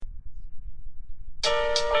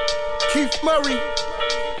Keith Murray,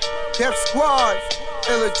 Def Squad,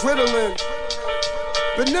 Ill Adrenaline,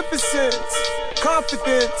 Beneficence,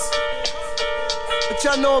 Confidence. What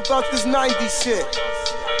y'all know about this 90s shit?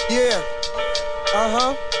 Yeah,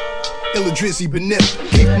 Ill Drizzy Benip,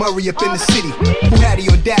 Keith Murray up in the city. Who had the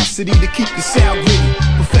audacity to keep the sound gritty?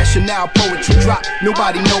 Professional poetry drop,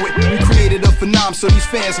 nobody know it. We created a phenomenon so these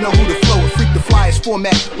fans know who to flow it. Freak the flyest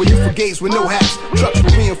format where you forgaze with no hats. Trucks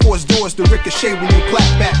with reinforced doors to ricochet when you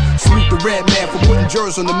clap back. Salute the red man for putting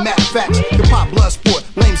jurors on the map. Facts, hip-hop blood sport,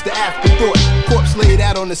 lame's the afterthought. Corpse laid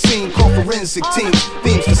out on the scene, call forensic teams.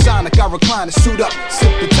 Themes for Sonic, I recline to suit up,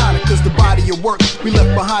 sip the tonic. Cause the body of work we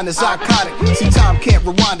left behind is iconic. See, time can't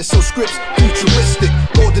rewind it, so scripts futuristic.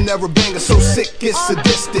 Golden era banger, so sick, it's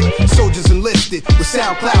sadistic. Soldiers enlisted with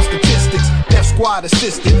SoundCloud statistics. Def Squad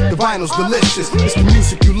assisted, the vinyl's delicious. It's the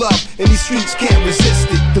music you love, and these streets can't resist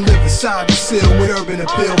it. Deliver signed and sealed with urban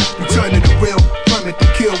appeal. Return to the real, permit to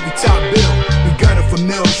kill, we top bill. We gunning for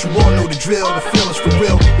mills, you all know the drill. The feeling's for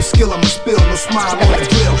real, the skill I'ma spill, no smile on the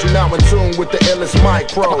grill. You're now in tune with the illest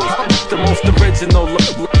micros. The most original,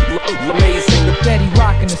 amazing. The Betty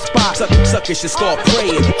rockin' the spot. Suckers should start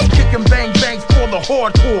praying. Kicking bang bangs for the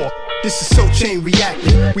hardcore. This is so chain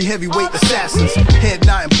reacting, we heavyweight assassins. Head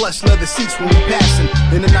nodding, plush leather seats when we passing.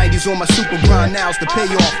 In the 90s on my super grind, now's the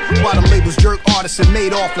payoff. While them labels jerk artists and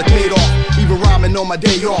made off like Madoff. Even rhyming on my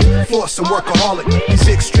day off, floss and workaholic. These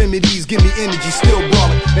extremities give me energy, still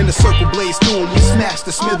brawling. And the circle blaze through 'em, we smash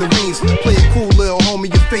the smithereens. Play it cool, little homie,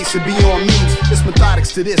 your face will be on memes. It's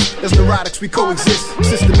methodics to this, as neurotics we coexist.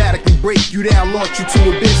 Systematically break you down, launch you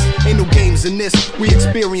to abyss. Ain't no games in this, we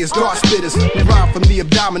experience dark spitters. We rhyme from the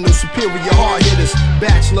abdominal, superior hard hitters.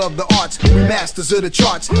 Bachelor of the arts, we masters of the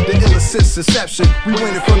charts. The illest since inception, we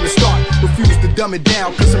win it from the start. Refuse to dumb it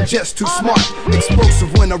down, cause I'm just too smart.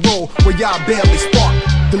 Explosive when I roll, where y'all barely spark.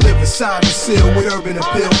 Deliver signed and sealed with urban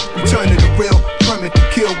appeal. Return to the real, permit to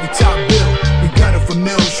kill, we top bill. We gunning for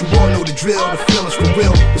mills, you all know the drill. The feeling's for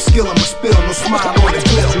real, the skill I'ma spill, no smile on the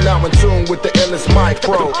grill. You're now in tune with the illest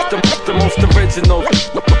micros. The most original,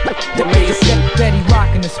 amazing. Betty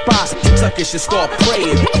rockin' the spot. Suckers should start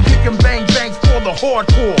praying. Kicking bang bangs for the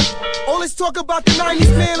hardcore. All this talk about the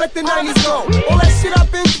 90s, man, let the 90s go. All that shit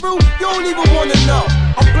I've been through, you don't even wanna know.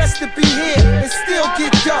 I'm blessed to be here and still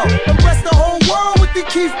get dough. I'm blessed the whole world with the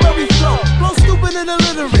Keith Murray flow. Flow stupid and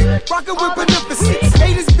illiterate, rockin' with beneficence.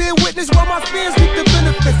 Haters bear witness while my fans reap the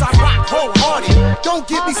benefits. I rock wholehearted, don't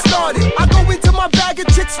get me started. I go into my bag of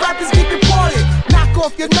tricks, rappers get departed. Knock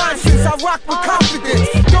off your nonsense, I rock with confidence.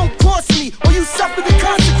 Don't cross me or you suffer the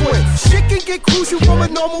consequence. Shit can get crucial from a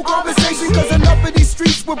normal conversation, cause enough of these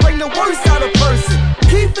streets will bring the worst out of person.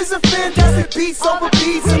 Keith is a fantastic beats over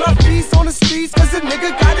beats, and I feast on the streets cause a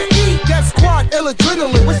nigga gotta eat. Def Squad, Ill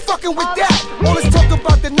Adrenaline, what's fucking with that? All this talk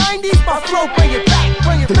about the 90s, my flow, bring it back,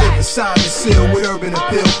 bring it back. Deliver signed and sealed with urban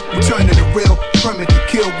appeal. Return to the real, permit to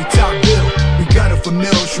kill, we top bill. We gunning for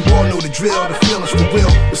mills, you all know the drill. The feeling's for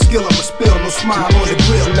real, the skill I'ma spill, no smile on the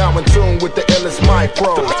grill. You're now in tune with the illest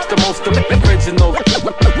micros. The most original,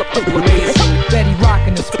 amazing. Betty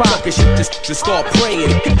rockin' the spot. Suckers should just start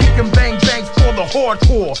praying. Kicking bang bangs for the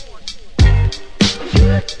hardcore.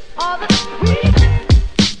 All the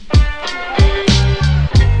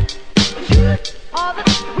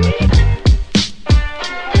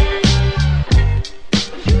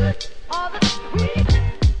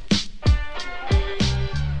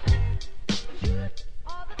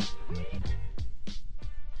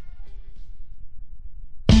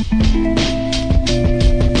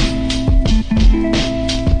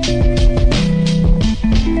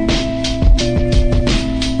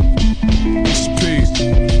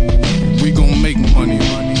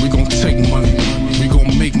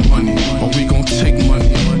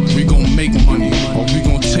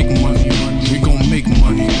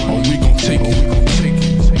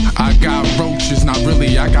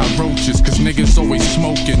niggas always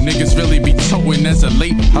smoking. Niggas really be towing as a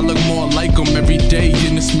late. I look more like them every day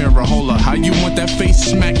in this mirror. Hold up, how you want that face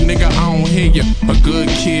smack, nigga? I don't hear ya. A good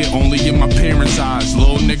kid only in my parents' eyes.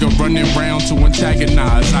 Little nigga running round to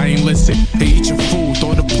antagonize. I ain't listen. Hey, eat your food,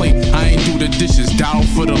 throw the plate. I ain't do the dishes. Dial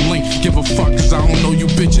for the link. Give a fuck, cause I don't know you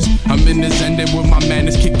bitches. I'm in this ending with my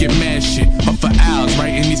manners, kicking mad shit. Up for hours,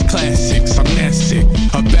 writing these classics. I'm that sick.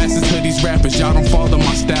 A bastard to these rappers, y'all don't follow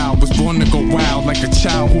my style. Was born to go wild like a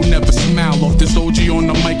child who never smiled. Off this OG on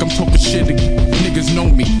the mic, I'm talking shit again. Niggas know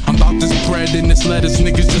me. I'm about this bread and this lettuce,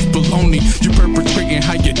 niggas just baloney. You perpetrating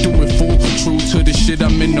how you do it, fool. True to this shit,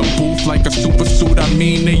 I'm in the booth like a super suit. I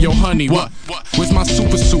mean, hey, yo, honey, what? Where's my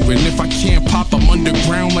super suit? And if I can't pop, I'm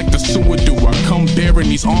underground like the sewer do. I come bearing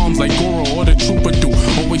these arms like Goro or the Trooper do.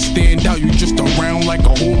 Always stand out, you just around like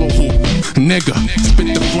a hula hoop. nigga.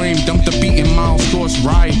 Spit the flame, dump the beat in Miles Thoughts,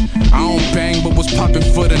 right? I don't bang, but what's poppin'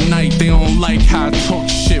 for the night? They don't like how I talk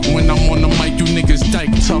shit when I'm on the mic. You niggas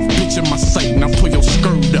dyke tough, bitch in my sight. Now pull your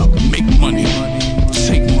skirt up, make money,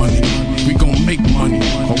 take money. We gon' make money,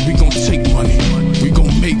 or we gon' take money. We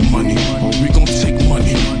gon' make money, or we gon' take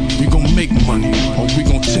money. We gon' make money, or we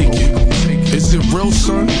gon' take it. Is it real,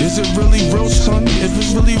 son? Is it really real, son? If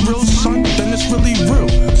it's really real, son, then it's really real.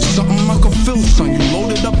 Something I can feel, son. You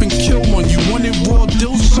load it up and kill one. You want it raw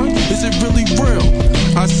deal, son? Is it really real?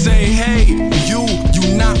 I say, hey, you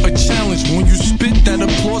not a challenge. When you spit, that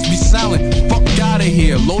applause be silent. Fuck outta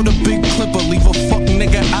here. Load a big clipper, leave a fuck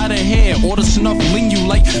nigga outta here. Order snuff, lean you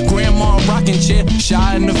like grandma rocking chair.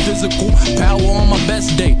 Shy in the physical, power on my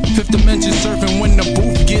best day. Fifth dimension surfing when the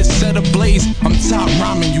booth gets set ablaze. I'm top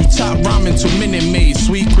rhyming, you top rhyming. 2 Minute Maid,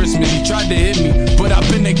 Sweet Christmas. He tried to hit me, but I've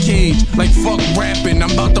been a cage. Like fuck rapping,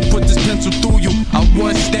 I'm about to put this pencil through you. I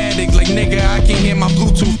was static, like nigga, I can't hear my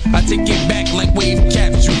Bluetooth. I take it back like wave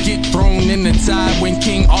caps. You get thrown in the tide when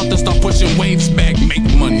King Arthur start pushing waves back. Make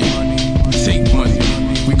money, take money.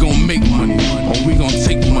 We gon' make money, or we gon'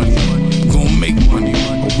 take money. We gon' make money,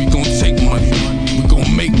 or we gon' take money. We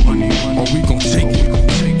gon' make money, or we gon' take it.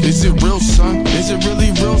 Is it real, son? Is it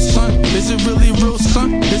really real, son? Is it really real,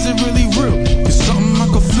 son? Is it really real? It's something I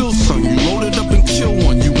can feel, son. You load it up and kill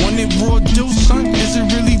one. You want it raw deal, son? Is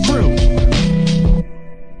it really real?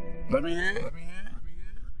 Let me hear.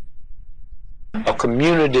 A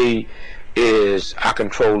community is I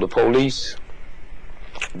control the police,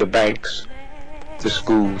 the banks, the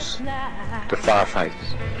schools, the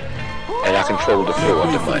firefighters, and I control the floor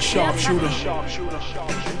of the money. Sharpshooter.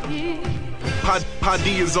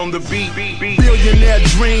 Paddy is on the beat. Billionaire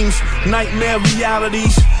dreams, nightmare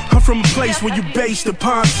realities. I'm from a place where you based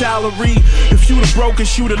upon salary. If you the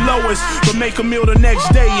brokest, you the lowest, but make a meal the next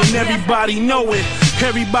day and everybody know it.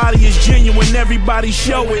 Everybody is genuine, everybody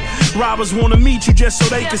show it. Robbers wanna meet you just so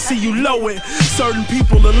they can see you low it. Certain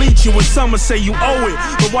people elite you and some will say you owe it.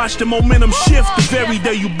 But watch the momentum shift the very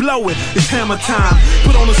day you blow it. It's hammer time.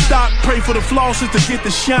 Put on the stock, pray for the flosses to get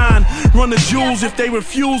the shine. Run the jewels if they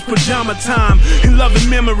refuse, pajama time. In love and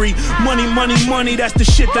memory, money, money, money, that's the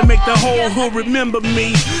shit that make the whole hood remember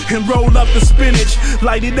me. And roll up the spinach,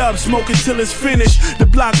 light it up, smoke it till it's finished. The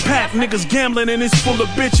block packed, niggas gambling and it's full of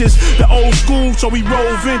bitches. The old school, so we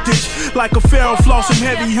roll vintage. Like a pharaoh flossing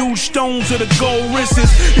heavy, huge stones of the gold wrists.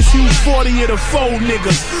 It's huge 40 of the fold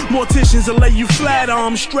niggas. Morticians will lay you flat,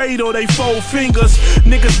 arms straight or they fold fingers.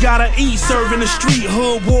 Niggas gotta eat, serving the street.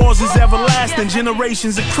 Hood wars is everlasting,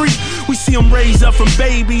 generations of creep. We see them raised up from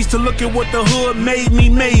babies to look at what the hood made me.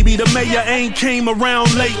 Maybe the mayor ain't came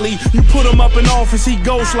around lately. You put him up in office, he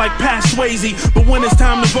ghosts like Pat Swayze. But when it's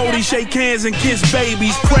time to vote, he shake hands and kiss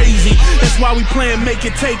babies. Crazy, that's why we playin' make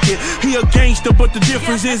it, take it. He a gangster, but the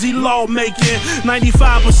difference is he law making.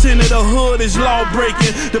 95% of the hood is law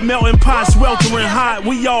breaking. The melting pot sweltering hot,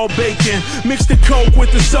 we all baking. Mix the coke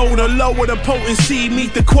with the soda, lower the potency,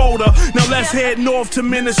 meet the quota. Now let's head north to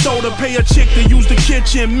Minnesota. Pay a chick to use the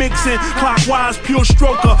kitchen, mixing clockwise, pure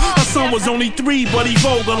stroker. Her son was only 3, but he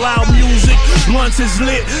vocal, loud music. Blunts is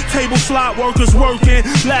lit, table slot workers working,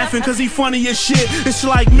 laughing cause he funny as shit. It's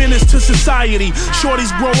like menace to society.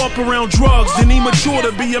 Shorties grow up around drugs, then he mature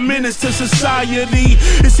to be a menace to society.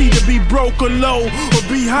 It's either be broke or low, or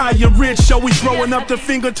be high and rich, so we throwing up the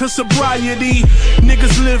finger to sobriety.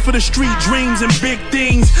 Niggas live for the street dreams and big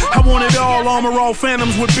things. I want it all, armor all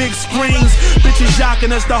phantoms with big screens. Bitches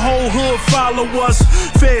jocking us, the whole hood follow us.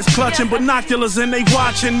 Feds clutching binoculars and they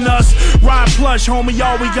watching us. Ride plush, homie,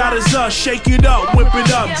 all we got is us. Shake it up, whip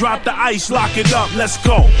it up, drop the ice, lock it up, let's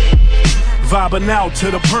go. Vibing out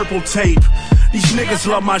to the purple tape. These niggas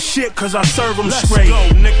love my shit cause I serve them straight. Go,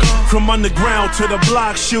 from underground to the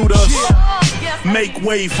block shooters. Make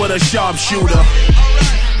way for the sharpshooter.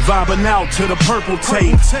 Vibing out to the purple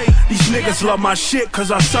tape. These niggas love my shit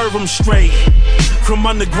cause I serve them straight. From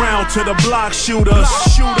underground to the block shooters.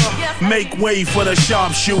 Make way for the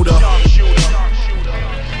sharpshooter.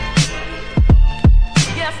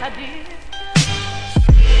 Yes, I did.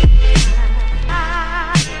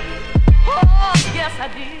 Yes, I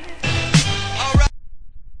did.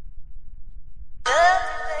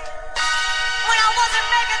 When I wasn't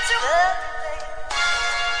making too,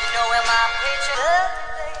 you know where my picture.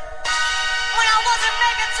 When I wasn't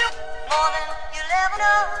making too more than you'll ever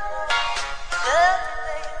know.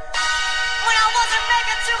 When I wasn't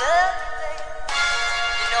making too,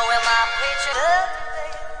 you know where my picture.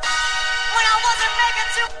 When I wasn't making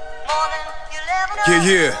too more than you'll ever know.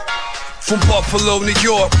 Yeah. From Buffalo, New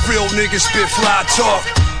York, real niggas spit fly talk.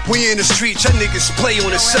 We in the streets, y'all niggas play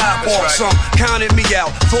on the sidewalk. Some counted me out,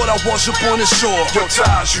 thought I was up on the shore. Yo,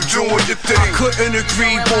 Taj, you doing your thing. I couldn't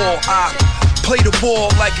agree more. I play the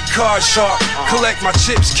ball like a card shark. Collect my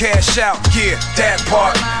chips, cash out. Yeah, that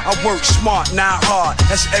part. I work smart, not hard.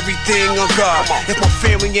 That's everything on God. If my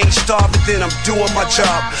family ain't starving, then I'm doing my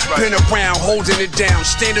job. Been around, holding it down,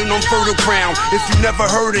 standing on fertile ground. If you never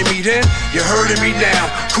heard of me then, you're heard of me now.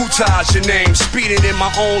 Kutaj your name, speeding in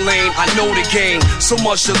my own lane. I know the game. So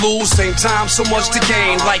much to lose, same time, so much to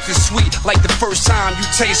gain. Life is sweet, like the first time you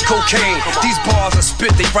taste cocaine. These bars I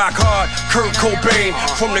spit, they rock hard. Kurt Cobain,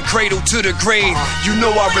 from the cradle to the grave. You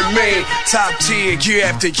know I remain top tier year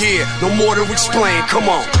after year. No more to explain, come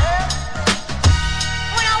on.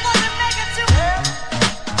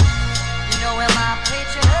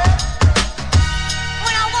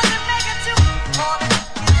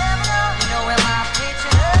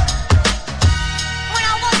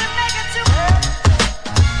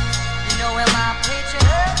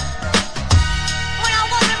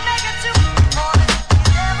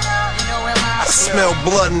 Smell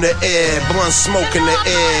blood in the air, blunt smoke in the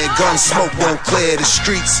air. Gun smoke won't clear the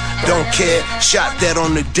streets, don't care. Shot dead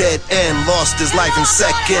on the dead end, lost his life in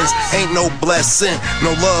seconds. Ain't no blessing,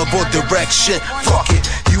 no love or direction. Fuck it,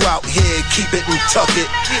 you out here, keep it and tuck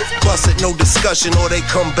it. Bust it, no discussion or they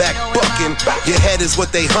come back bucking. Your head is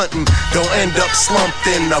what they hunting, don't end up slumped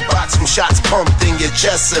in a box from shots pumped in your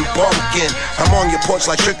chest and pumpkin. I'm on your porch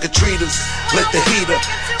like trick-or-treaters, lit the heater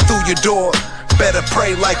through your door. Better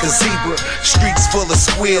pray like a zebra. Streets full of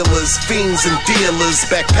squealers, fiends and dealers.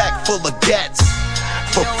 Backpack full of gats.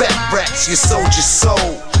 For fat rats, you sold your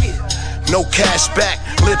soul. No cash back,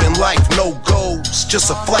 living life, no goals. Just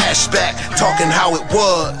a flashback, talking how it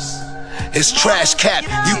was. It's trash cap,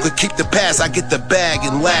 you could keep the past. I get the bag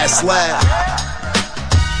and last laugh.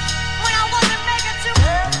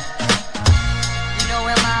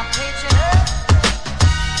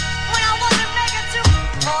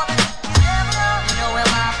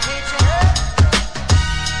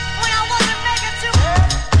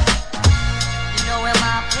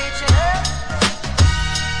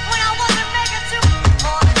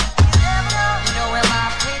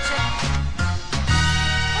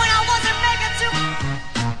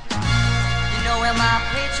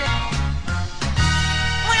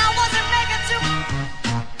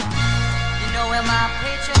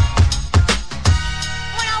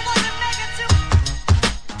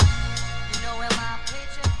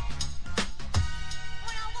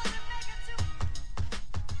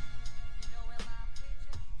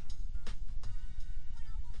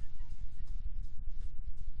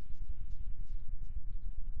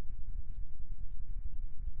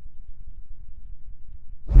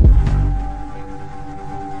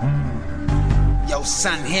 Yo,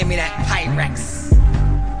 son, hand me that Pyrex.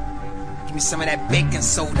 Give me some of that baking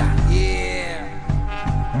soda. Yeah.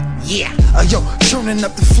 Yo, churning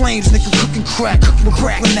up the flames, nigga, cooking crack. Cooking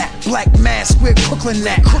crack. Brooklyn at, black mask, where Brooklyn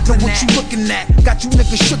at? Crooklyn what you looking at? Got you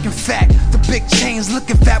niggas shook and fat. The big chains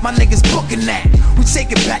looking fat, my niggas booking that. We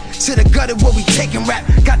take it back to the gutter where we taking rap.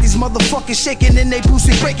 Got these motherfuckers shaking in they boots,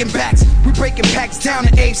 we breaking backs. We breaking packs down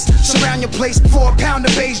the apes. Surround your place, 4 pound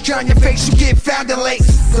of bass, drown your face, you get found in late.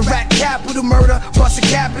 The rat capital murder, bust a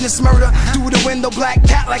cap in this murder. Through the window, black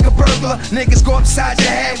cat like a burglar. Niggas go upside your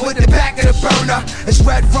head with the back of the burner. It's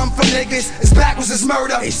red rum for niggas, it's backwards, it's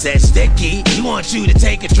murder. They said, Sticky, we want you to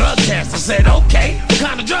take a drug test. I said, okay, what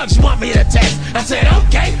kind of drugs you want me to test? I said,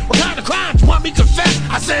 okay, what kind of crimes you want me to confess?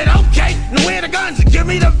 I said, okay, and where the guns and give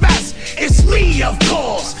me the vest. It's me, of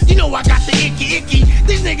course. You know I got the icky.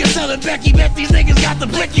 These niggas selling Becky, bet these niggas got the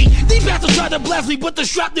blicky. These bastards tried to blast me, but the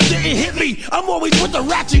shrapnel didn't hit me. I'm always with the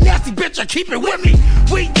ratchet, nasty bitch, I keep it with me.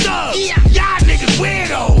 We thugs, y'all niggas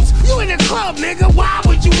weirdos. You in the club, nigga, why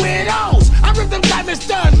would you wear those? I rip them diamond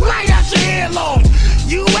studs right out your earlobes.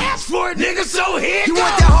 You asked for it, nigga, so here you goes.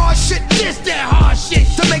 Want that hard shit? This that hard shit.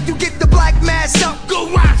 To make you get the black mask up.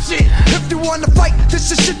 Go rock shit. If you wanna fight,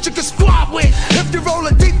 this is shit you can squab with. If you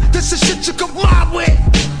rollin' deep, this is shit you can mob with.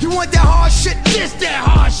 You want that hard shit? This that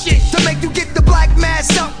hard shit. To make you get the black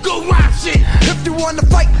mask up. Go rock shit. If you wanna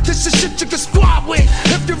fight, this is shit you can squab with.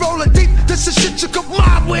 If you rollin' deep, this is shit you can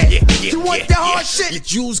mob with. You want that hard shit? Your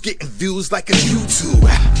jewels getting views like a YouTube.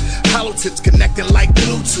 Hollow tips connecting like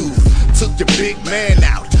Bluetooth. Took your big man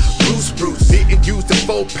out. Bruce, didn't use the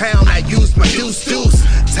 4 pound, I used my deuce.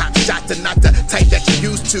 Top shot to not the type that you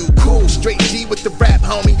used to. Cool, straight G with the rap,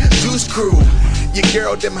 homie, Juice Crew. Your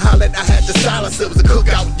girl them hollered, I had the silencer. It was a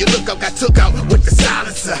cookout, your lookout got took out with the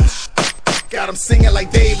silencer. Got him singing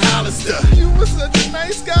like Dave Hollister. You were such a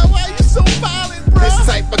nice guy, why you so violent, bro? This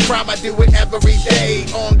type of crime I do it every day.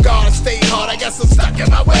 On guard, stay hard, I guess I'm stuck in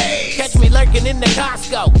my ways. Catch me lurking in the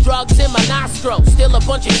Costco, drugs in my nostrils. Steal a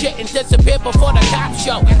bunch of shit and disappear before the cops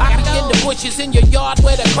show. I be in the bushes in your yard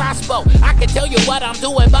with a crossbow. I can tell you what I'm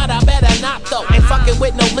doing, but I better not though. Ain't fucking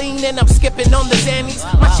with no lean and I'm skipping on the Xannies.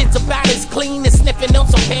 My shit's about as clean as sniffing on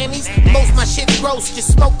some panties. Most my shit's gross,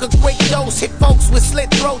 just smoke a great dose. Hit folks with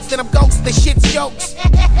slit throats, then I'm ghost, the shit's jokes.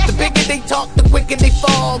 The bigger they talk, the quicker they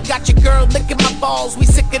fall. Got your girl licking my balls, we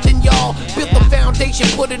sicker than y'all. Built the foundation,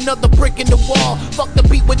 put another brick in the wall. Fuck the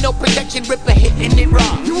beat with no protection, rip a hit and it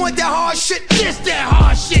raw. You want that hard shit? This that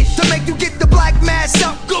hard shit. To make you get the black mass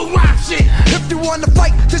up, go rock shit. If you wanna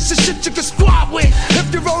fight, this is shit you can squad with.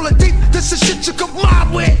 If you rollin' deep, this is shit you can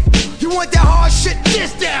mob with. You want that hard shit?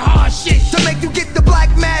 This that hard shit. To make you get the black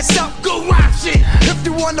mass up, go rock shit. If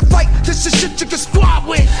you wanna fight, this is shit you can squad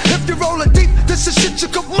with. If you rollin' deep, this is shit you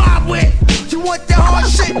can mob with. You want that hard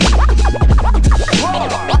shit?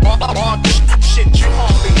 Shit you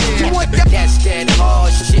hardly hear. You want that? That's that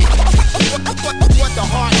hard shit. What the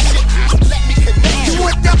hard shit? Let me connect. You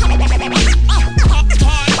want that?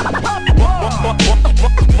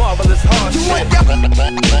 Marvelous hard You shit. want that?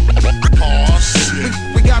 Hard shit.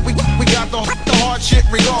 We got the hard shit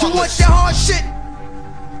regardless. You want that hard shit?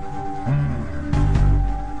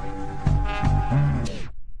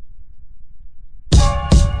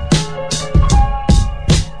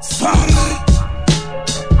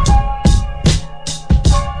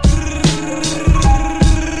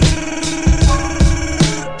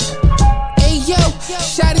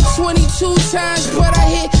 Shot it 22 times, but I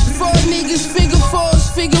hit 4 niggas, figure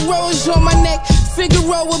fours, Figaro's on my neck.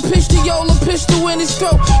 Figaro with pistola, pistol in his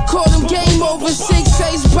throat. Called him game over, 6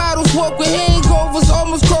 ace bottles, walk with hangovers,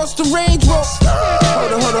 almost crossed the Range Rover.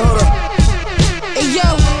 Hold up.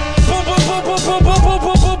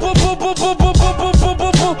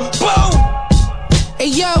 Hey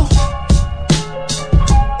yo.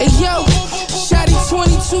 Hey yo. Shot it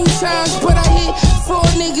 22 times, but I hit 4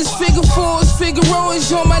 niggas, figure fours, Figaro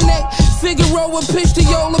is on my neck. Figaro with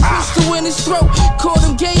pistola, pistol in his throat. Called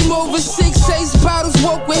him game over, 6 ace bottles,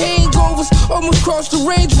 walk with hangovers, almost crossed the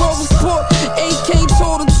Range Rover Sport. AK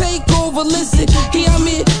told to take over, listen, here I'm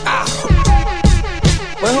in.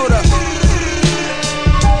 Wait, hold up.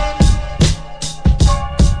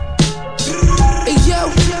 Hey yo,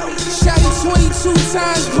 shot it 22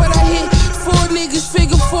 times, but I hit 4 niggas,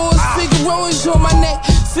 figure fours, Figaro is on my neck.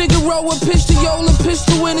 Figaro with pistola,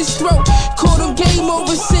 pistol in his throat. Called him game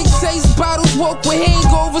over, 6 ace bottles, walk with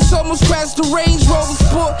hangovers, almost crashed the Range Rover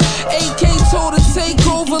Sport. AK told to take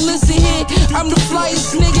over, listen here, I'm the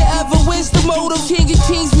flyest nigga ever. Where's the motive? King of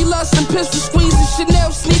Kings, we lustin', pistol squeezing,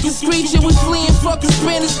 Chanel sneakers screeching, we fleeing, fucking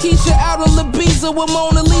Spanish Keisha out on Ibiza with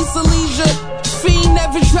Mona Lisa leisure. Fiend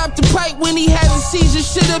never dropped a pipe when he had a seizure.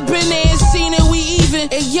 Should've been there and seen it, we even.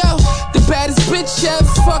 Hey yo, the baddest bitch ever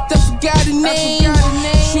fucked, I forgot her name.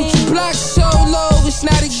 Shoot your block so low, it's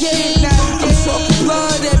not a game. I'm talking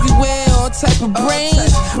blood everywhere, all type of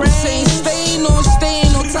brains. I'm saying stain on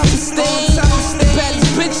top of stain. The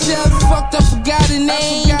baddest bitch ever fucked, I forgot her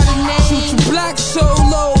name. Shoot your block so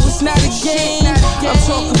low, it's not a game. I'm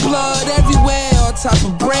talking blood everywhere, all type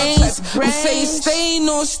of brains. I'm saying stain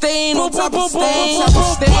on top of stain.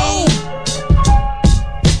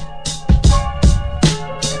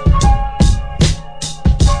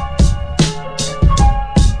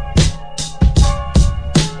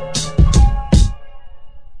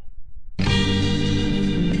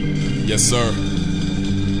 Yes, sir.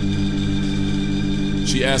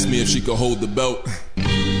 She asked me if she could hold the belt.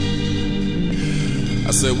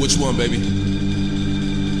 I said, which one, baby?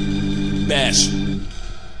 Bash.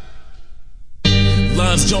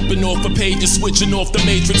 Lines jumping off a page, switching off the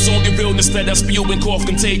matrix. On your realness that I spew and cough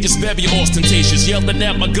contagious, very ostentatious. Yelling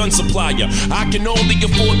at my gun supplier. I can only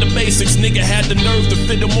afford the basics. Nigga had the nerve to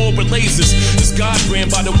fit them all with lasers. This God brand,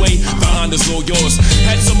 by the way, the Honda's all yours.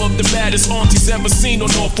 Had some of the baddest aunties ever seen on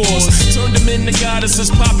all fours. Turned them into goddesses,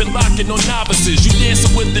 popping, locking on novices. You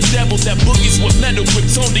dancing with the devil, that boogie's what metal.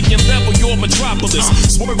 Kryptonian level, your metropolis.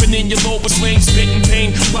 Swerving in your lowest lane, spitting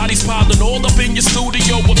pain. Bodies piling all up in your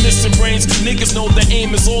studio with missing brains. Niggas know the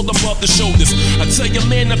aim is all above the shoulders. I tell your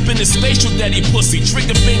man up in his spatial daddy pussy.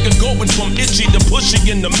 Trigger finger going from itchy to pushy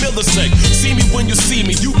in the millisect. See me when you see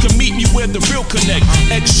me, you can meet me where the real connect.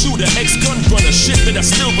 Ex-shooter, ex-gun runner, shit that I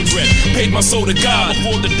still regret. Paid my soul to God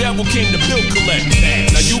before the devil came to bill collect.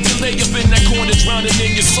 Now you can lay up in that corner drowning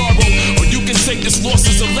in your sorrow, or you can take this loss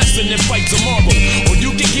as a lesson and fight tomorrow, or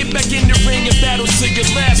you can get back in the ring and battle to your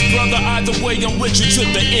last, brother. Either way, I'm with you to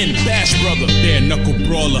the end. Bash, brother. There, knuckle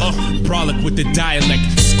brawler, brolic with the dialect.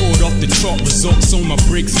 Scored off the chart results on my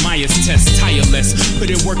Briggs Myers test. Tireless, put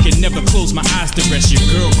in work and never close my eyes to rest. Your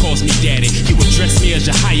girl calls me daddy, you address me as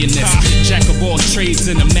your highness. Jack of all trades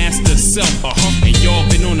and a master of self. And y'all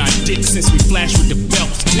been on our dick since we flashed with the belt.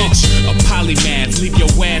 Bitch, a polymath, leave your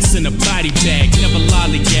ass in a body bag. Never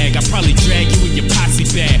lollygag, I probably drag you in your posse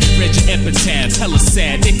bag. Read your epitaph, hella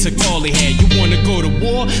sad, they took all they had. You wanna go to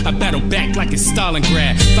war? I battle back like it's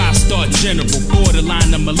Stalingrad. 5-star general, borderline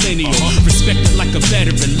a millennial. Respected like a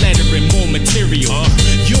veteran, lettering more material.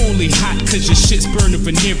 You only hot cause your shit's burning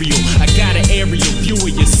venereal. I got an aerial view of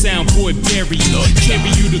your soundboy burial.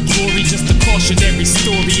 Carry you to glory, just a cautionary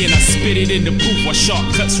story. And I spit it in the booth while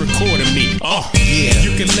shortcuts recording me. Yeah.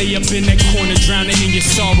 You can lay up in that corner drowning in your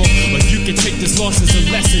sorrow, or you can take this loss as a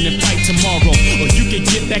lesson and fight tomorrow, or you can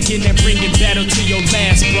get back in that ring and battle to your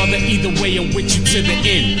last, brother. Either way, I'm with you to the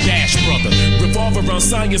end. Dash, brother. Revolve around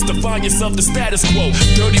science, defiance of the status quo.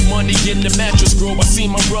 Dirty money in the mattress grow. I see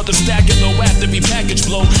my brother stack it low after he package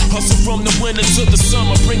blow. Hustle from the winter to the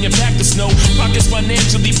summer, bringing back the snow. Pockets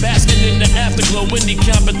financially basking in the afterglow. Any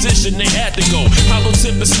competition they had to go. Hollow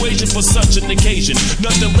tip persuasion for such an occasion.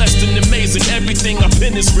 Nothing less than amazing. Everything I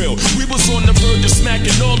pen is real. We was on the verge of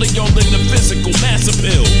smacking all of y'all in the physical mass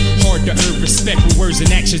appeal. Hard to earn respect when words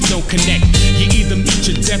and actions don't connect. You either meet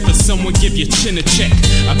your death or someone give your chin a check.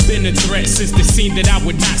 I've been a threat since the scene that I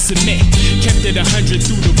would not submit. Kept it 100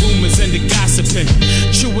 through the rumors and the gossiping.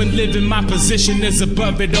 True and living, my position is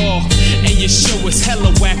above it all. And your show is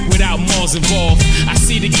hella whack without Mars involved. I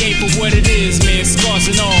see the game for what it is, man, scars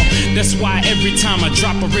and all. That's why every time I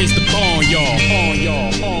drop I raise the bar on y'all. On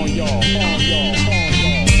y'all, on y'all, on y'all, on y'all.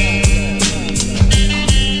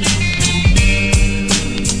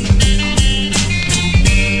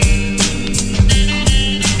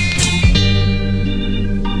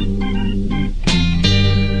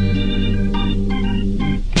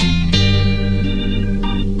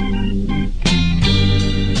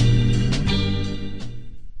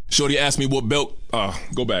 Shorty asked me what belt.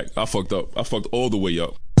 Go back. I fucked up. I fucked all the way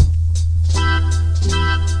up.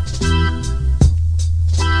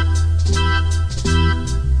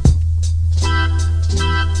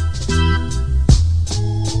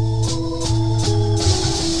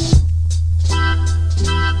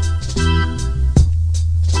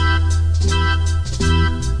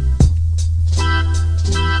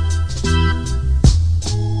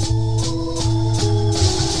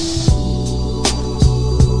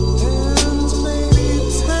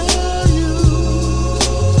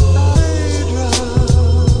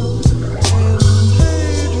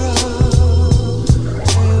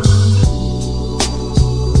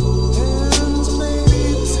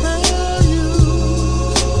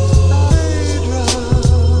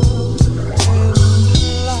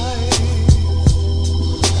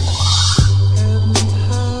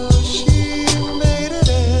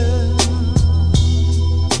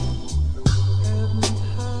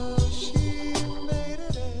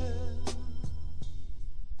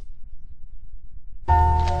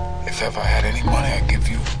 If ever I had any money, I'd give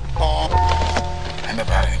you. I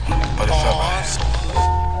never had any money, but if ever I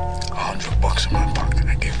had $100 in my pocket,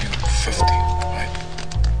 I'd give you 50, right?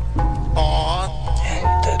 Yeah,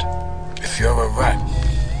 you did. If you're a rat,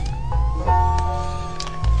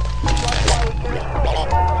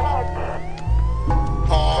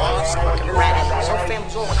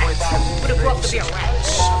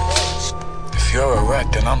 if you're a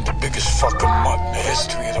rat, then I'm the biggest fucking mutt in the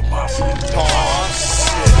history of the mafia.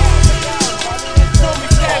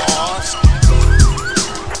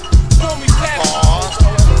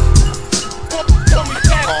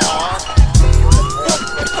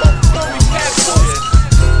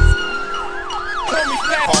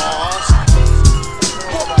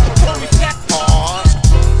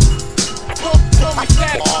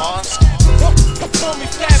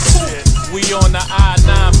 We on the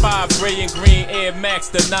I-95, gray and green Air Max,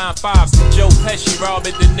 the 9.5s. Joe Pesci,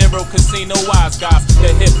 Robert De Niro, Casino Wise Guys.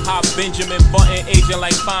 The hip-hop Benjamin Button, aging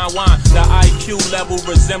like fine wine. The IQ level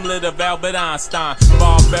resembling of Albert Einstein.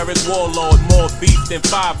 Barbaric warlord, more beef than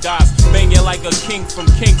Five Guys. Banging like a king from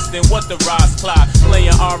Kingston, what the rise Clyde.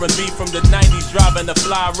 Playing R&B from the 90s, driving a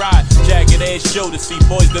fly ride. Jagged edge Jodeci,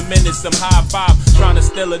 boys the minute, some high five. Trying to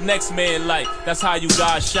steal a next man life, that's how you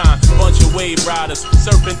guys shine. Bunch of wave riders,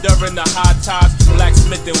 surfing during the high tides.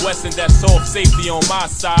 Blacksmith and Wesson, that's off safety on my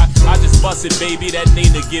side. I just busted, baby, that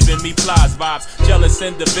Nina giving me plies vibes. Jealous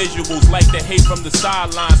individuals like to hate from the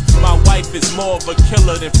sidelines. My wife is more of a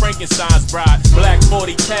killer than Frankenstein's bride. Black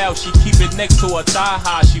 40 cal, she keep it next to her thigh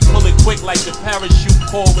high. She pull it quick like the parachute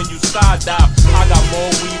cord when you skydive. I got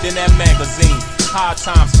more weed than that magazine. high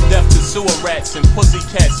times, death to sewer rats and pussy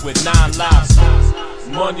cats with 9 lives.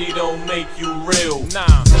 Money don't make you real.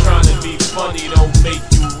 Nah, trying to be funny don't make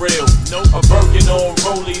you real. Nope. A Birkin or a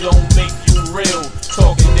Rollie don't make you real.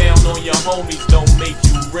 Talking down on your homies don't make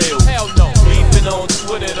you real. Hell no. Beefing on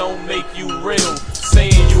Twitter don't make you real.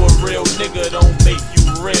 Saying you a real nigga don't make you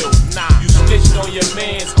real. Nah, you snitched on your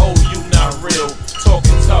mans, oh you not real.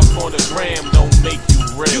 Talking tough on the gram don't make you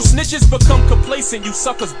real. You snitches become complacent, you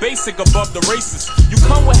suckers basic above the races. You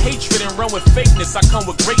come with hatred and run with fakeness, I come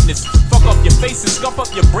with greatness. Fuck up your faces, scuff up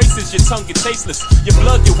your braces, your tongue get tasteless. Your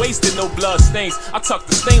blood get wasted, no blood stains. I tuck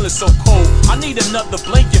the stainless so cold, I need another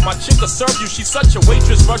blanket. My chick will serve you, she's such a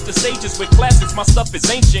waitress. Rush the stages with classics, my stuff is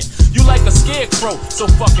ancient. You like a scarecrow, so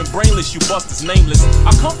fucking brainless, you busters nameless.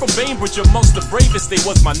 I come from Bainbridge, amongst the bravest, they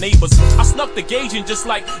was my neighbors. I snuck the gauge and just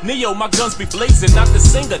like Neo, my guns be blazing. Not the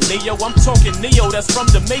singer Neo, I'm talking Neo, that's from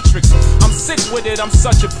the Matrix. I'm sick with it, I'm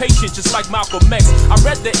such a patient, just like Malcolm X. I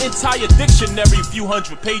read the entire dictionary, few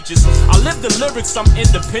hundred pages. I live the lyrics, I'm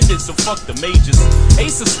independent, so fuck the majors.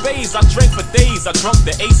 Ace of spades, I drank for days, I drunk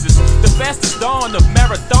the aces. The fastest dawn of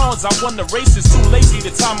marathons, I won the races. Too lazy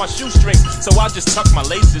to tie my shoestrings, so I just tuck my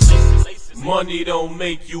laces. Money don't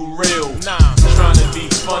make you real. Nah, trying to be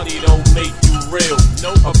funny don't make you real.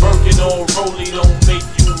 Nope. A Birkin or a Rollie don't make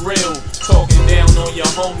you real. Talking down on your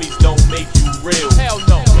homies don't make you real. Hell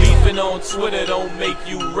no. Beefing on Twitter don't make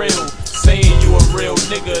you real. Saying you a real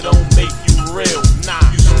nigga don't make you real. Nah,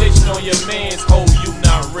 you snitched on your mans, oh you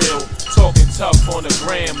not real. Talking tough on the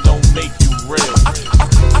gram don't make you real.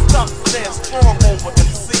 I stop stand strong over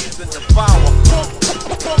MCs and devour.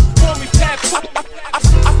 Call me Pat. I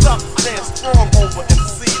stop stand strong over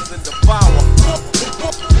MCs and devour.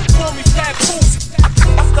 Call me Pat.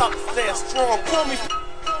 I stop stand strong. Call me.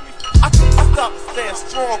 I stop stand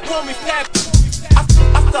strong. Call me Pat.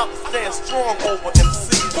 I stop stand strong over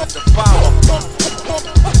MCs and devour.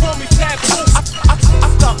 Call me Pat. I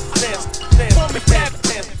stop stand. Call me Pat.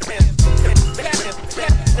 Stand strong.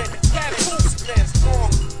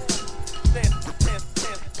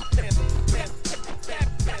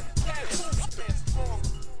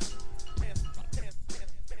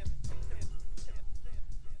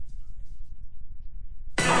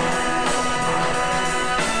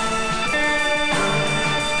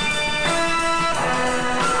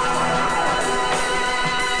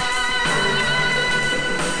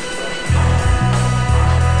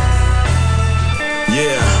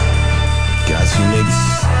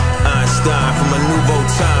 From a nouveau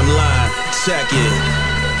timeline, check it,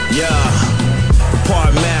 yeah.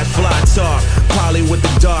 Part mad fly talk, Polly with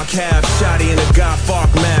the dark half, Shotty in a God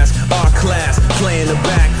Fark mask, our class, play in the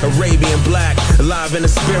back, Arabian black, alive in the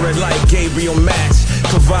spirit like Gabriel Match.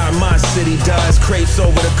 Provide my city does, crepes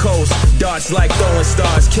over the coast, darts like throwing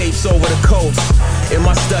stars, capes over the coast. In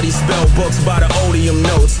my study, spell books by the odium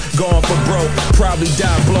notes, going for broke, probably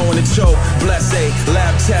die blowing the choke. Bless A,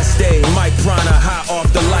 lab test day, Mike Prana, hot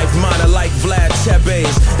off the life miner like Vlad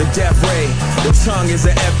Tepes. The death ray, the tongue is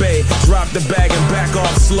an epee, drop the bag and back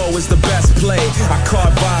off slow is the best play. I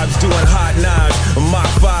caught vibes doing hot knives,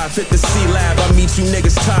 Mach 5, hit the C-Lab, I meet you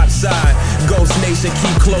niggas topside. Ghost Nation,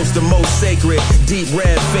 keep close to most sacred, deep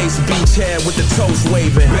red face, beach head with the toast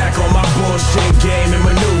waving. Back on my bullshit game and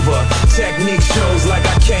maneuver, technique shows like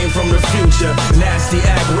I came from the future. Nasty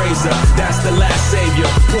act razor, that's the last savior.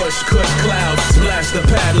 Push, cush clouds, splash the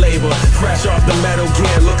pad labor. Fresh off the metal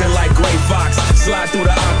gear, looking like Gray Fox. Slide through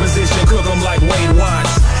the opposition, cook them like Wade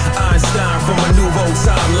Watts. Einstein from a nouveau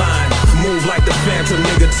timeline, move like the Phantom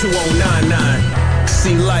nigga 2099.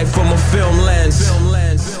 See life from a film lens.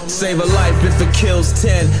 Save a life if it kills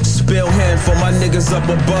 10. Spill hand for my niggas up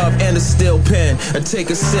above and a steel pen. I take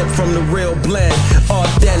a sip from the real blend.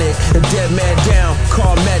 Authentic, a dead man down,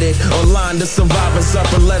 call medic. Or line the survivors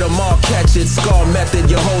up and let them all catch it. Scar method,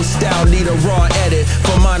 your whole style need a raw edit.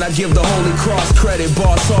 For mine I give the Holy Cross credit,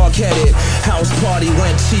 boss hog headed. House party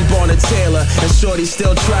went cheap on a Taylor, and Shorty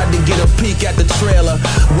still tried to get a peek at the trailer.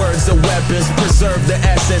 Words are weapons, preserve the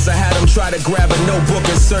essence. I had them try to grab a notebook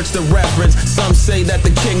and search the reference. Some say that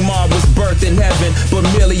the King Mob was birthed in heaven, but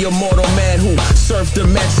merely a mortal man who surfed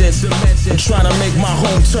dimensions. I'm trying to make my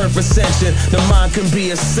home turf ascension. The mind can be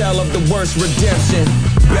a cell of the worst redemption.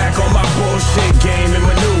 Back on my bullshit game and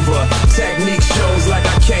maneuver, technique shows like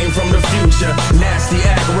I came from the future. Nasty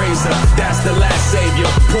act razor, that's the last savior.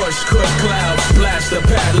 Push, cush clouds, splash the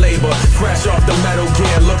pad labor. Fresh off the metal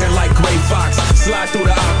gear, looking like Gray Fox. Slide through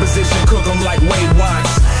the opposition, cook them like Wade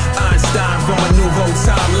Watts. Einstein from a nouveau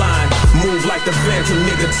timeline, move like the Phantom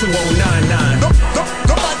nigga 2099.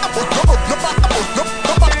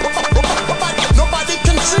 Nobody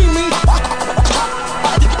can see me.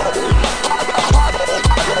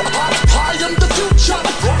 I am the future.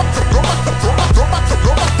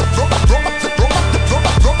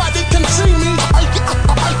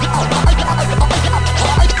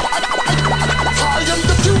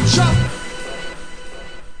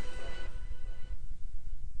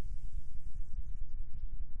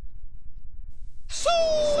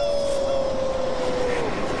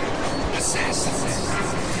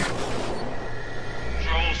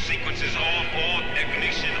 sequences off,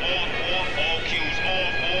 ignition off, all cues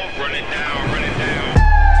off, run it down.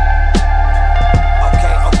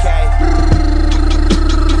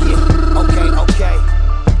 Okay.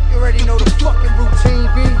 You already know the fucking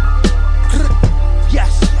routine, B.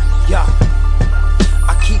 Yes, yeah.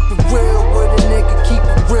 I keep it real with a nigga, keep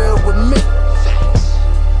it real with me.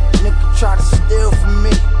 Nigga try to steal from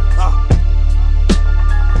me.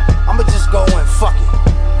 I'ma just go and fuck it.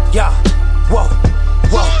 Yeah, whoa.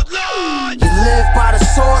 You live by the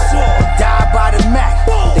sword, die by the Mac.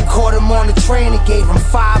 They caught him on the train and gave him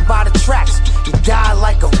 5 by the tracks. He died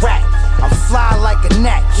like a rat. I'm fly like a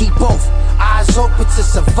gnat, keep both eyes open to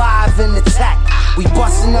survive and attack. We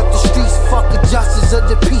bustin' up the streets, fuck the justice of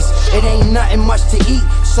the peace. It ain't nothing much to eat,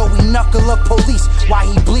 so we knuckle up police. While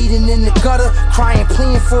he bleeding in the gutter, crying,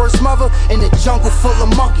 pleading for his mother. In the jungle full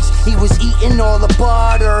of monkeys, he was eating all the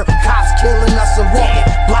butter. Cops killing us and walking,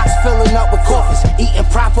 blocks filling up with coffins. Eating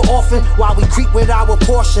proper often, while we creep with our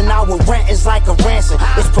portion. Our rent is like a ransom,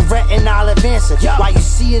 it's preventing all advancing. While you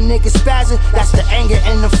see a nigga spazzing, that's the anger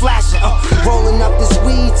and the flashing. Rolling up this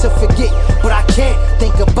weed to forget, but I can't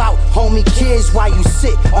think about homie kids while you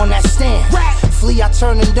sit on that stand. Flee, I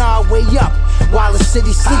turn the dial way up while the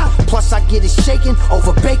city sleep. Plus I get it shaking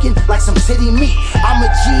over bacon like some titty meat. I'm a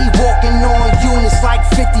G walking on units like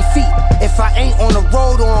 50 feet. If I ain't on the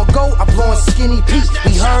road or on go, I'm blowing skinny Pete.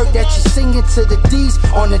 We heard that you singing to the D's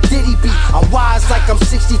on the Diddy beat. I'm wise like I'm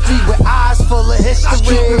 63 with eyes full of history. I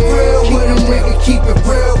keep it real with a nigga, keep it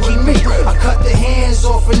real with me. I cut the hands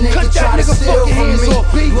off a nigga, try to steal from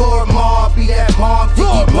me. Lord Ma, be that mom,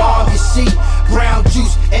 Diggy bomb, you see. Brown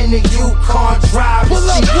juice in the Yukon drive, you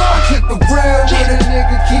see. I keep it real with a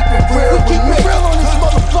nigga, keep it real with me. Keep it real on this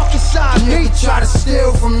motherfucking side, nigga. Try to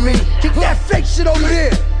steal from me. Get that fake shit over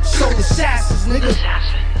there. So assassins, nigga.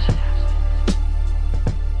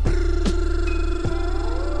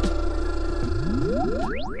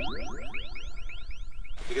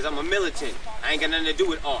 Because I'm a militant. I ain't got nothing to do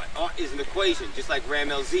with art. Art is an equation, just like Ram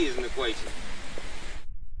LZ is an equation.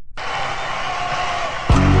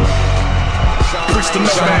 Preach the no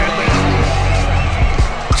man.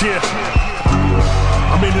 Yeah.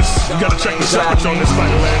 I mean, you gotta check the temperature on this fight,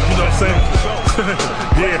 man. You know what I'm saying?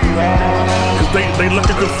 Yeah. Cause they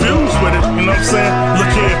looking confused with it. You know what I'm saying?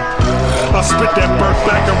 Look here. I spit that Burt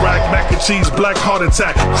Bacharach, mac and cheese, black heart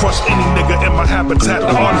attack. Crush any nigga in my habitat.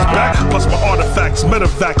 The art is back, plus my artifacts.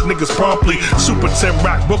 Medevac niggas promptly. Super 10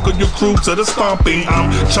 rack, welcome your crew to the stomping. I'm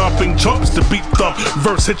chomping chunks to beat thump.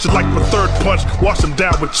 Verse hit you like the third punch. Wash them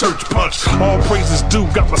down with church punch. All praises due,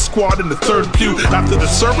 got my squad in the third pew. After the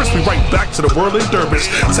service, we right back to the whirling dervish.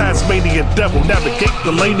 Tasmanian devil, navigate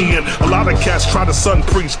the Lanian. A lot of cats try to sun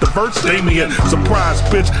preach. The verse Damien. Surprise,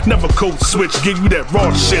 bitch, never code switch. Give you that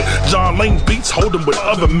raw shit. John Lane beats, hold them with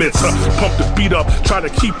other mitts. Pump the beat up, try to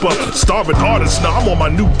keep up. Starving artists, now I'm on my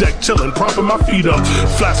new deck chillin', propping my feet up.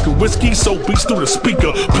 Flask of whiskey, so beats through the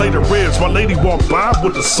speaker. Play the ribs, my lady walk by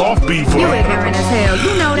with the soft beaver. You ignorant as hell,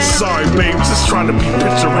 you know that. Sorry, babe, just trying to be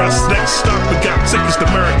picturesque. Next stop, we got tickets to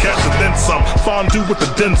Marrakesh and then some. Fondue with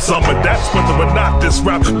the dim sum, and that's whether or not this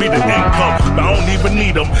rap be the income. I don't even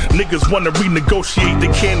need them. Niggas wanna renegotiate,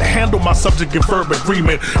 they can't handle my subject and verb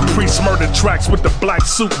agreement. Pre-smurdered tracks with the black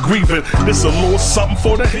suit grieving. This a little something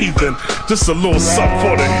for the heathen. Just a little something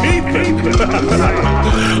for the heathen.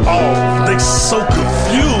 Oh, they so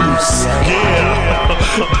confused. Yeah.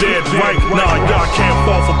 Dead right. Nah, y'all can't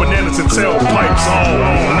fall for bananas and tailpipes. Oh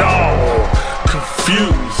no.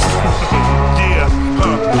 Confused. Yeah.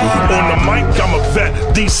 On the mic, I'm a vet.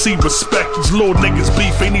 DC respect. These little niggas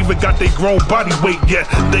beef ain't even got their grown body weight yet.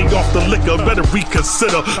 They off the liquor, better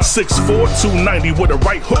reconsider. 6'4", 290 with a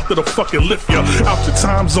right hook that'll fucking lift ya out your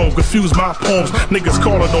time zone. Confuse my poems. Niggas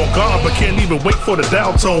calling on God, but can't even wait for the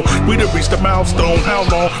dial tone. We done reached the milestone. How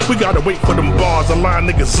long? We gotta wait for them bars to line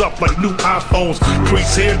niggas up like new iPhones.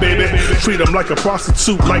 Crease here, baby. Treat them like a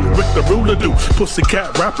prostitute, like Rick the Ruler do.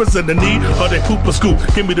 Pussycat rappers in the need of they poop or scoop.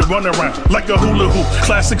 Give me the runaround like a hula hoop.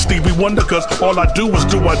 Classic Stevie Wonder, cause all I do is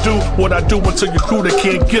do what I do until your crew they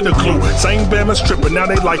can't get a clue. Same band stripping, now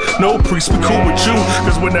they like, no priest, we cool with you.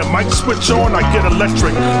 Cause when that mic switch on, I get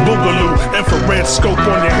electric boogaloo. Infrared scope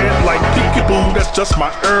on your head like peekaboo, that's just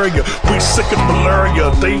my area. We sick of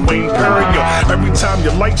malaria, they Wayne Perrier. Every time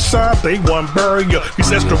your light shine, they want bury ya.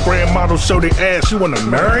 These Instagram models show their ass, you wanna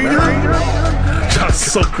marry her? Y'all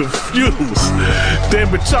so confused.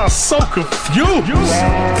 Damn it, y'all so confused.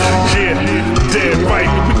 Yeah, dead right.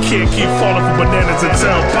 We can't keep falling for bananas and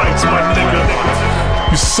tailpipes, my nigga.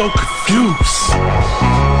 You're so confused.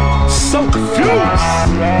 So confused.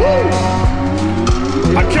 Woo.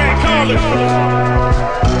 I can't call it.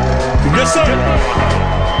 Yes, sir.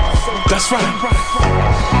 That's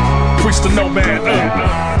right. streets to know, man.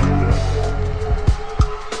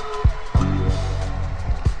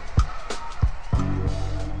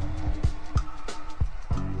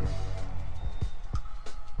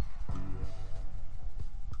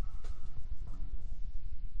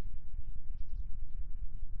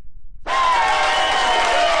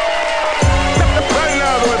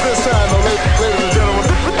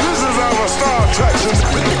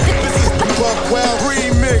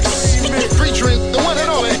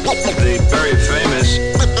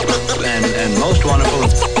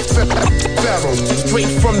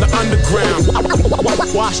 Straight from the underground.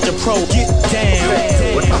 Watch the pro get down.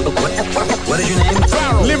 What is your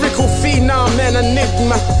name? Lyrical phenom and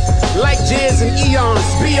enigma. Like years and eons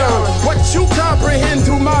beyond what you comprehend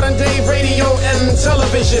through modern day radio and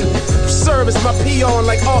television. Serve as my peon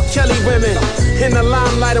like R. Kelly women. In the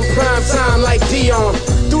limelight in prime time like Dion.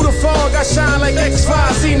 Through the fog I shine like X5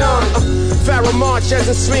 Xenon. Pharaoh March as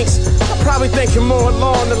in Sphinx. Probably thinking more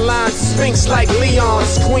along the lines Sphinx like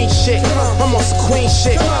Leon's queen shit. I'm on some queen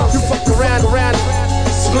shit. You fuck around,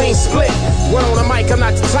 spleen split. One on the mic, I'm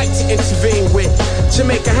not the type to intervene with.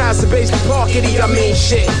 Jamaica House and Basement Park, it I mean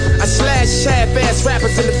shit. I slash half-ass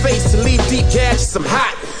rappers in the face to leave deep gashes. I'm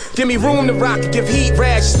hot. Give me room to rock, give heat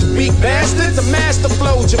rashes to weak bastards. A master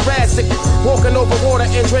flow, Jurassic. Walking over water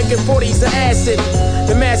and drinking 40s of acid.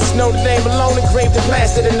 The masses know the name alone, engraved and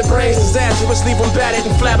blasted in the brains. Disastrous, leave them battered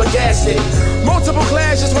and flabbergasted. Multiple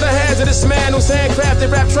clashes with a hazardous man whose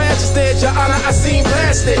handcrafted rap trash instead. Your honor, I seen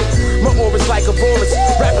past it. My aura's like a Boris,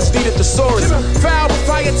 rappers need a thesaurus. Foul with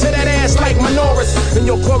fire to that ass like Minoris. And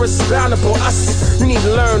your chorus is bountiful. Us, you need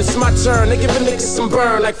to learn, it's my turn. They give a nigga some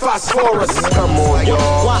burn like phosphorus. Come on,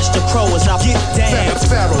 y'all. Watch the pro as I get down.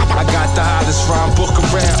 I got the hottest rhyme book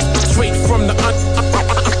around. Straight from the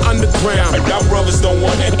underground. Y'all brothers don't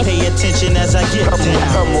want it. Pay attention as I get down.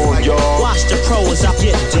 Come on, y'all. Watch the pro as I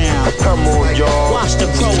get down. Come on, y'all. Watch the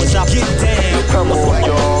pro as I get down. Come on,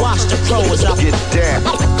 y'all. Watch the pro as I get down.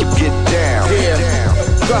 Get down. Yeah.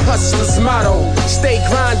 The hustler's motto. Stay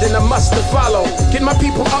grinding, a must to follow. Get my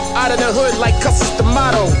people up out of the hood like cuss is the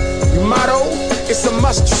motto. You motto? It's a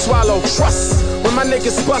must to swallow. Trust. When my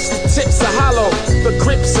niggas bust, the tips are hollow. The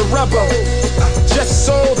grips are rubber. Just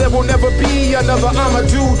so there will never be another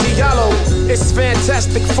Amadou Diallo. It's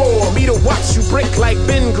fantastic for me to watch you break like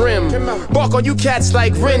Ben Grimm. Bark on you cats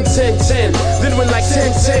like Ren 10-10. Then win like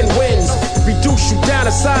 10-10 wins. Reduce you down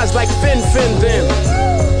to size like Fin then.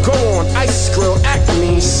 Go on, ice grill,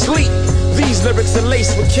 acme, sleep. These lyrics are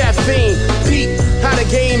laced with caffeine. Peep, how the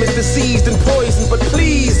game is diseased and poisoned. But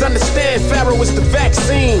please understand, Pharaoh is the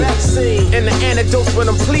vaccine. And the antidote's what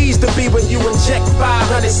I'm pleased to be when you inject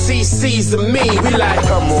 500 cc's of me. We like,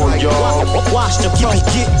 come on, y'all. Watch the pro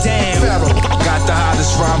get down. Pharaoh got the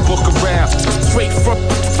hottest rhyme book around. Straight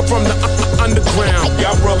from the underground.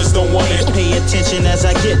 Y'all brothers don't want it. Pay attention as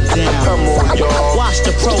I get down. Come on, y'all. Watch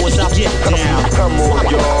the pro as I get down. Come on,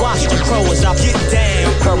 y'all. Watch the pro as I get down.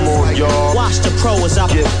 Come on, y'all. Watch the pro as I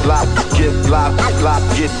get block, get down,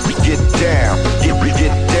 get down, get down,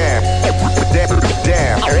 get down.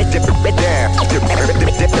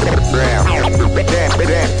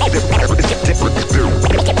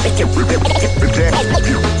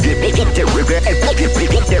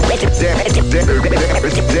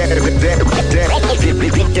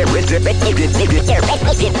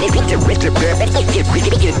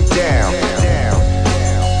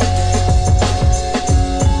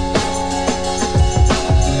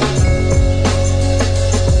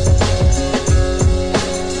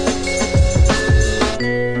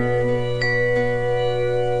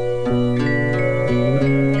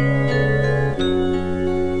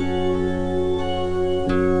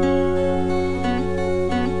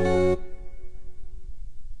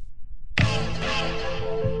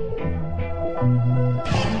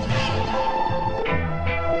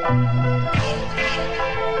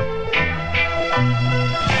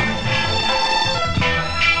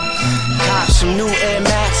 Some new Air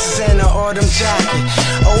Maxes and an autumn jacket.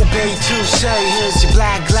 Obey touche, here's your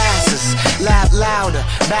black glasses. Laugh louder,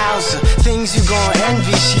 Bowser, things you gon'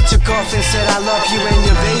 envy. She took off and said I love you and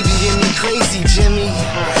your baby. Get me crazy, Jimmy.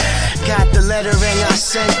 Got the letter and I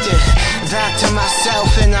sent it back to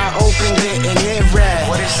myself and I opened it and it read,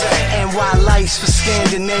 what it say? NY lights for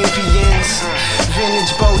Scandinavians.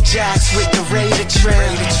 vintage Bojacks with the Raider trim. I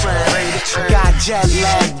got jet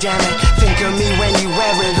lag, damn it. Think of me when you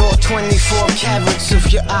wear it. All 24 carats of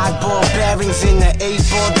your eyeball bearings in the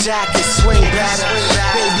 8-ball jacket. Swing batter.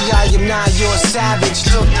 Baby, I am not your savage.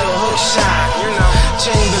 Took the hook shot.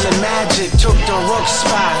 Chamberlain Magic took the rook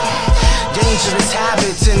spot. Dangerous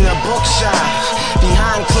habits in the bookshop.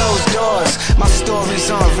 Behind closed doors, my story's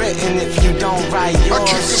unwritten if you don't write yours. I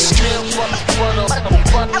keep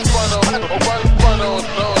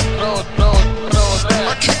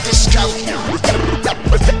the scout.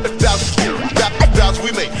 Vows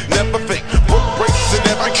we make, never fake. Book breaks in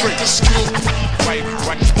every trick. Right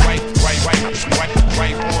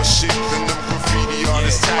more shit than the graffiti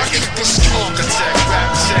artists. I keep the skill. Architect, rap,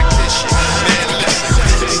 check this shit. Man, listen,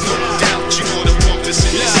 there's no doubt you wanna pump this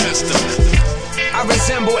in your system. I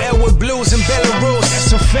resemble Elwood Blues in Belarus.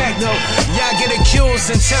 That's a fact, no. Y'all get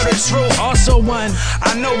accused and tell the truth. Also one,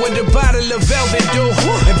 I know what the bottle of velvet do.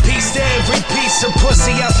 And peace to every piece of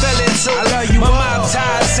pussy I fell into. I love you. My mob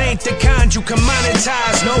ties ain't the kind you can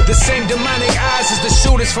monetize. No, the same demonic eyes as the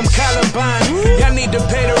shooters from Columbine. Y'all need to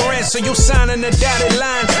pay the rent, so you sign on the dotted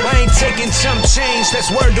line. I ain't taking chump change,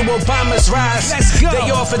 that's word to Obama's rise. Let's go.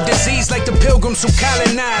 They offer disease like the pilgrims who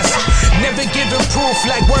colonized. Never giving proof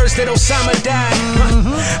like words that Osama died.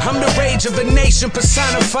 I'm the rage of a nation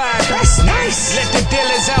personified. That's nice. Let the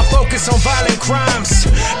dealers out focus on violent crimes.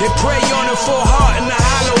 They prey on a full heart and a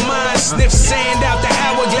hollow mind. Sniff sand out the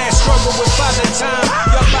hourglass, struggle with father time.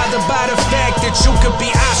 Y'all bothered by the fact that you could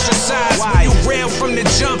be ostracized. When you rail from the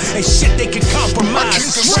jump, ain't shit they can compromise. I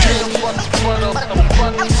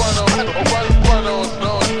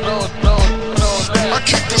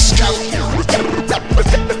keep the scout.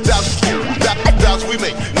 Vows we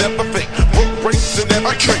make, never fake. Book breaks in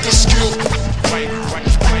every trick. The skill.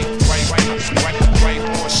 Right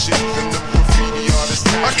more shit than the graffiti artists.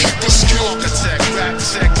 I keep the skill. Architect, rap,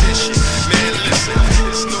 check this shit. Man, listen,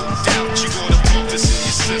 there's no doubt you gonna pump this in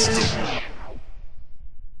your system.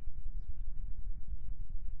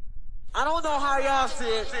 I don't know how y'all see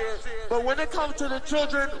it, but when it comes to the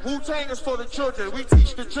children, Wu-Tang is for the children. We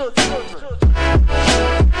teach the children.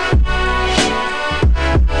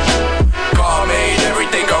 God made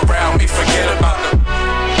everything around me, forget about the.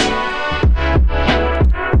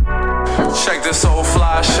 Check this old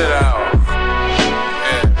fly shit out.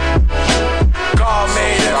 Yeah. God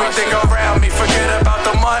made everything around me, forget about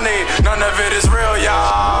the money. None of it is real,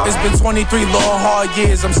 y'all. It's been 23 long hard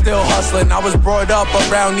years, I'm still hustling. I was brought up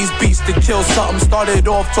around these beats to kill something. Started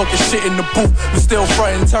off talking shit in the booth, but still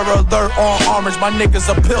frontin'. Terror alert on orange, my niggas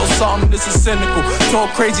a pill something. This is cynical, talk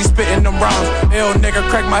crazy, spitting them rhymes. Ill nigga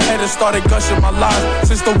cracked my head and started gushing my lines.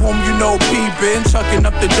 Since the womb, you know P been chucking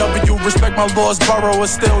up the W. Respect my laws, borough is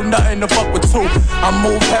still nothing to fuck with two. I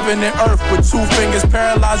move heaven and earth with 2 fingers,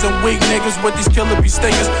 paralyzing weak niggas with these killer bee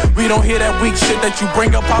stingers. We don't hear that weak shit that you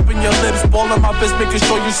bring up, popping your lips, ballin' my fist, making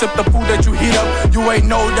sure you sip the food that you heat up. You ain't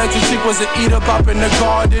know that your chick was an eater, popping the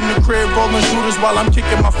guard in the crib, rolling shooters while I'm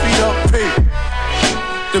kicking my feet up. Hey.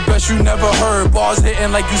 The best you never heard, bars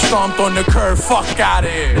hitting like you stomped on the curb. Fuck outta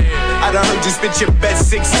here. I done heard you spit your best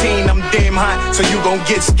 16. I'm damn hot, so you gon'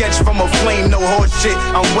 get sketched from a flame. No horse shit,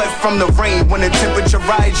 I'm wet from the rain. When the temperature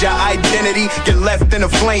rise, your identity get left in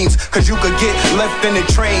the flames. Cause you could get left in the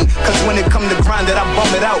train. Cause when it come to grind it, I bum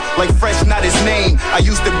it out like Fresh, not his name. I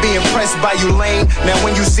used to be impressed by you lame. Now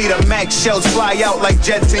when you see the Mac shells fly out like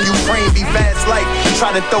jets in Ukraine, be fast like and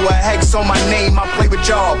try to throw a hex on my name. I play with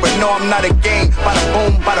y'all, but no, I'm not a game. Bada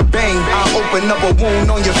boom, bada bang, I open up a wound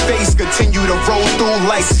on your face. Continue to roll through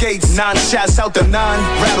like skates. 9 shots out the 9,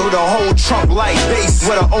 rattle the whole trunk like bass.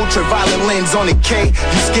 With an ultraviolet lens on the K.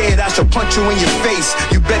 You scared I should punch you in your face?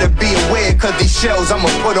 You better be aware, cause these shells I'ma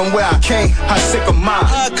put them where I can't. I'm sick of mine.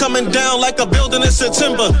 Coming down like a building in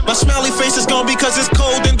September. My smiley face is gone because it's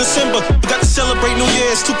cold in December. We got to celebrate New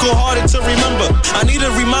Year's, too cold-hearted to remember. I need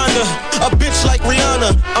a reminder, a bitch like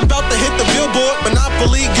Rihanna. I'm about to hit the billboard,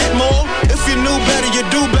 Monopoly, get more. If you knew better, you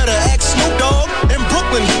do better. Ask Snoop Dogg. In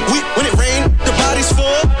Brooklyn, when it rained, the bodies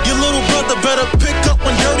fall. Your little brother better pick up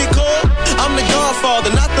when dirty call. I'm the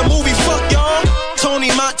Godfather, not the movie, fuck y'all.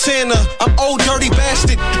 Tony Montana, I'm old dirty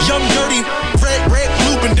bastard. Young dirty, red,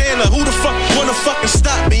 blue bandana. Who the fuck wanna fucking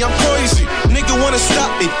stop me? I'm crazy, nigga wanna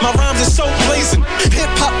stop me. My rhymes are so blazing,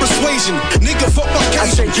 hip-hop persuasion. Nigga fuck up, I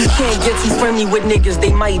Said you can't get too friendly with niggas,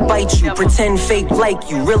 they might bite you. Pretend fake like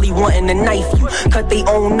you, really wanting to knife you. Cut they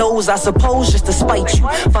own nose, I suppose, just to spite you.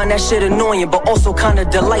 Find that shit annoying, but also kinda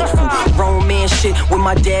delightful. Grown man shit with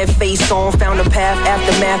my dad face on. Found a path,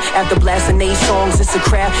 aftermath, after blasting they songs. It's a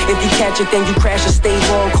craft, if you catch it then you crash or stay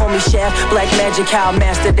wrong. Call me Shaft, black magic, how I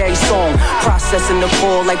mastered every song. Processing the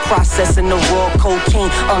core like processing the raw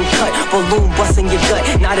cocaine. Uncut, balloon busting your gut.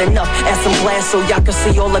 Not enough, add some glass so y'all can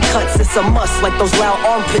see all the cuts. It's a must, like those loud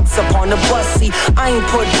armpits up on the bus. See, I ain't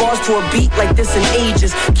put bars to a beat like this in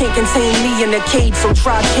ages. Can't contain me in a cage, so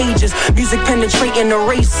try cages. Music penetrating the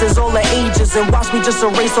races, all the ages. And watch me just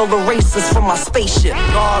erase all the races from my spaceship.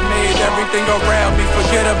 God made everything around me,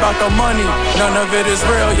 forget about the money. None of it is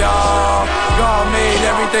real, y'all. God made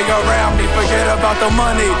everything around me, forget about the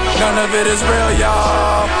money. None of it is real,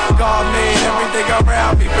 y'all. God made everything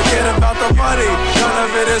around me, forget about the money. None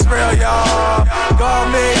of it is real, y'all.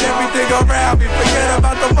 God made everything around me, forget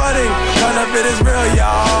about the money. None of it is real,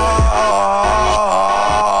 y'all.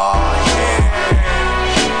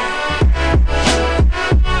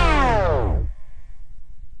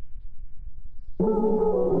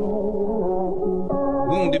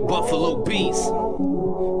 Wounded Buffalo Beast,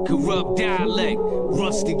 corrupt dialect,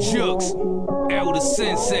 rusty jokes, Elder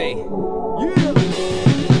Sensei.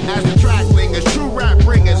 As the track lingers, true rap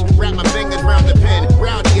bringers, wrap my fingers round the pen,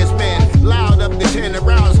 rowdiest men, loud up the 10,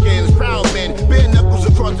 around skins, proud men, bare knuckles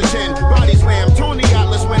across the chin, body slam, Tony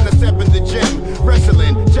Atlas when I step in the gym,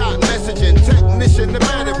 wrestling, jot messaging, technician, the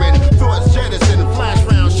veteran, thoughts jettison, flash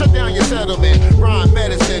round, shut down your settlement, rhyme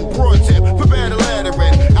medicine, broad tip, for better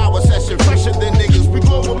lettering, our session fresher than niggas, we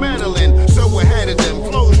global meddling, so ahead of them,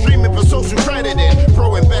 flow streaming for social crediting,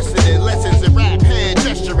 pro invested in lessons in rap, hand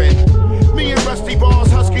gesturing, me and Rusty Balls,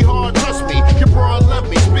 husky hard, trust me. Your broad love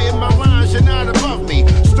me, spitting my lines, you're not above me.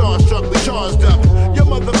 Starstruck, we charged up. Your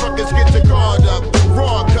motherfuckers get your guard up.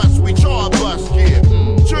 Raw cuts, we char bust, yeah.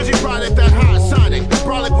 Jersey product, that hot sonic.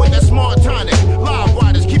 Brolic with that smart tonic. Live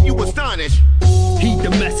riders keep you astonished. Heed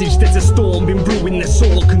the message, there's a storm been brewing that's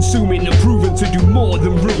all consuming and proven to do more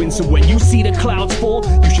than ruin. So when you see the clouds fall,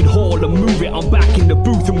 you should haul and move it. I'm back in the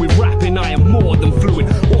booth and with rapping I am more than fluent.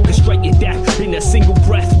 Orchestrate your death in a single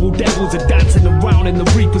breath while devils are dancing around and the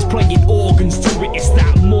reapers playing organs to it. It's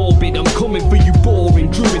that morbid, I'm coming for you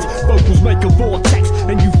boring druids. Vocals make a vortex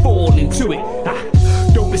and you fall into it.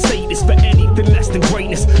 Don't mistake this for anything less than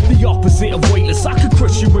greatness. The opposite of weightless, I could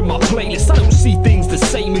crush you in my playlist. I don't see things the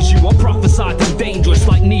same as you, I prophesied them dangerous.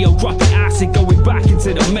 Like Neo dropping acid, going back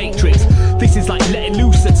into the Matrix. This is like letting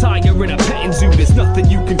loose a tiger in a petting zoo. There's nothing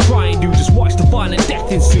you can try and do, just watch the violent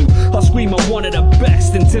death ensue. I'll scream I'm one of the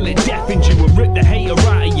best until it deafens you. And rip the hater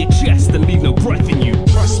out of your chest and leave no breath in you.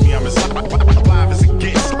 Trust me, I'm as alive as it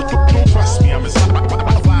gets. Don't trust me, I'm as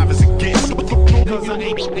alive as it gets. Cause I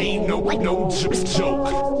ain't no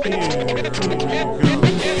joke.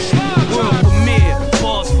 World premiere,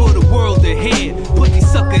 bars for the world to hear. Put these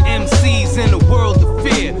sucker MCs in a world of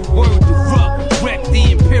fear. Word to rock, wreck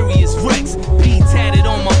the Imperious Rex. P tatted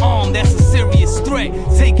on my arm, that's a serious threat.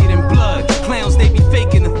 Take it in blood, clowns they be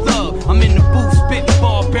faking the thug. I'm in the booth spitting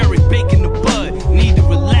barbaric, baking the bud. Need to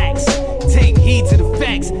relax, take heed to the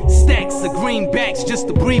facts. Stacks of greenbacks just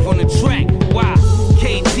to breathe on the track. Why?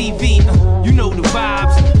 KTV, you know the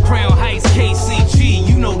vibes. Crown Heights, KCG,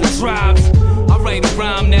 you know the tribes. I write a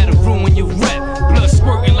rhyme that'll ruin your rep. Blood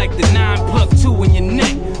squirting like the 9 plug 2 in your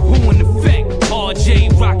neck. Who in effect?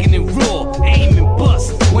 RJ rocking and raw. Aim and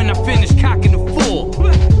bust when I finish cocking the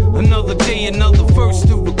 4. Another day, another verse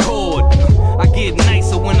to record. I get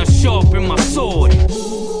nicer when I sharpen my sword.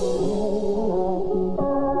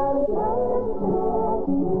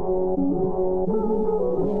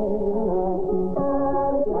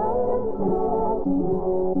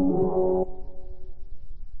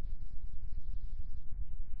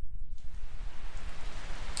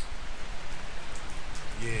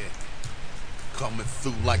 Coming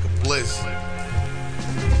through like a blizzard.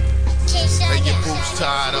 Hey, your boots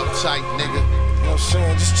tied up tight, nigga. You know what I'm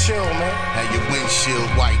saying? Just chill, man. Have your windshield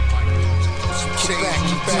white. Some chains,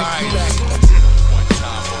 some tires.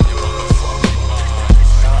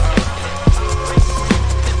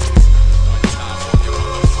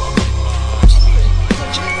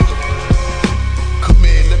 Come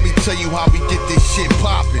in, let me tell you how we get this shit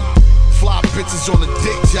poppin'. Fly bitches on the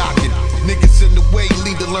dick jockin'. Niggas in the way,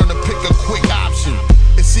 need to learn to pick a quick option.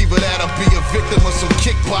 It's either that or be a victim of some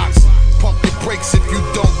kickboxing. Pump your brakes if you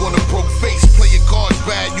don't want a broke face. Play your cards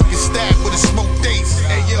bad, you get stabbed with a smoked ace.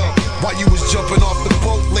 Hey yo, while you was jumping off the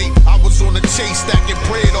boat late, I was on the chase stacking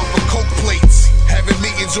bread off of coke plates. Having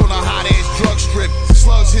meetings on a hot ass drug strip.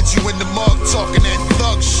 Slugs hit you in the mug talking that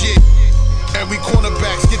thug shit. And we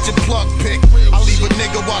cornerbacks get your plug picked. I leave a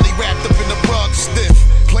nigga while he wrapped up in the rug stiff.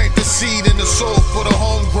 Plant the seed in the soul for the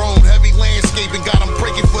homegrown. Heavy landscaping got him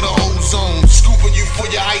breaking for the ozone. Scooping you for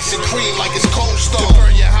your ice and cream like it's cold stone. To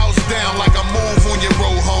burn your house down like I move on your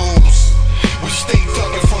row homes. We stay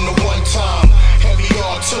thugging from the one time. Heavy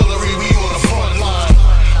artillery, we on the front line.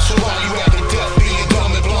 So while you acting deaf, being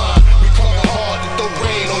dumb and blind, we coming hard to throw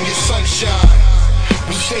rain on your sunshine.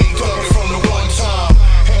 We stay thugging from the one time.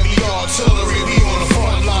 Heavy artillery, we on the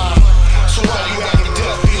front line. So while you acting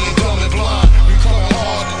deaf, being dumb and blind, we coming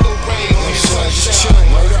hard to throw rain on your sunshine.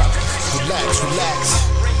 Wait up, relax.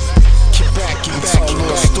 Get back, tell a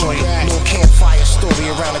little story. Little campfire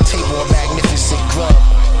story around a table, a magnificent grub.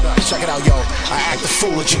 Check it out, yo. I act the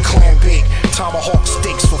fool at your clan big. Tomahawk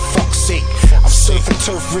steaks for fuck's sake. I'm surfing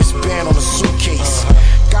turf wristband on a suitcase.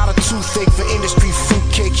 Got a toothache for industry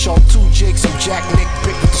fruitcakes. Y'all 2 Jakes, I'm Jack Nick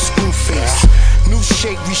Big with the screw face. New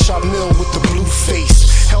shake, Richard Mill with the blue face.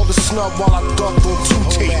 Held a snub while I ducked on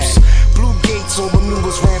 2 tapes. Blue gates, all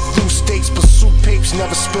maneuvers ran through states. Pursuit papes,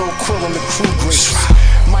 never spilled krill in the crew grapes.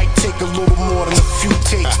 Might take a little more than a few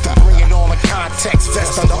takes to bring it all in context.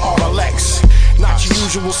 Vest under RLX. Not your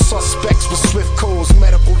usual suspects with swift codes.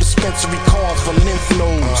 Medical dispensary calls for lymph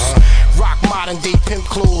nodes. Rock modern day pimp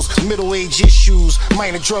clothes. Middle age issues.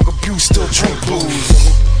 Minor drug abuse, still drink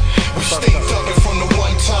blues. We stay thugging from the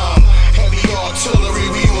one time. Heavy artillery,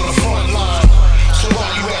 we on the front line. So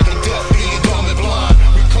while you acting deaf, being dumb and blind,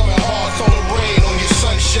 we coming hard, throw the rain on your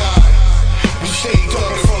sunshine. We stay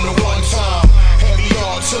thugging from the one time. Heavy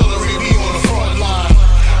artillery, we on the front line.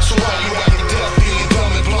 So while you acting deaf, being dumb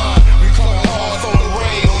and blind, we coming hard, throw the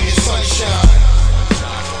rain on your sunshine.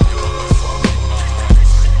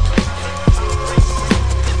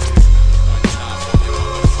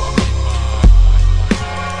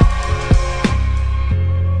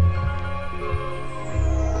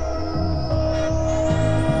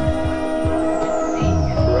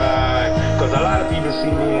 See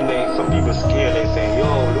me and some people scared. They say, yo,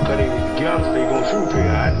 look at these gangsters, they gonna shoot you,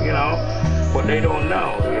 you know. But they don't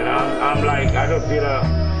know, you know. I'm like, I just did a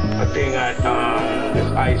thing at this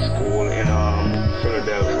high school in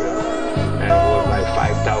Philadelphia, and it was like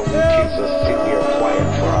 5,000 kids just sit here quiet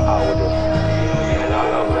for an hour, just, and I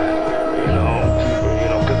love that,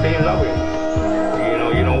 people, because they love it,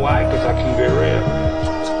 you know why? Because I keep it real.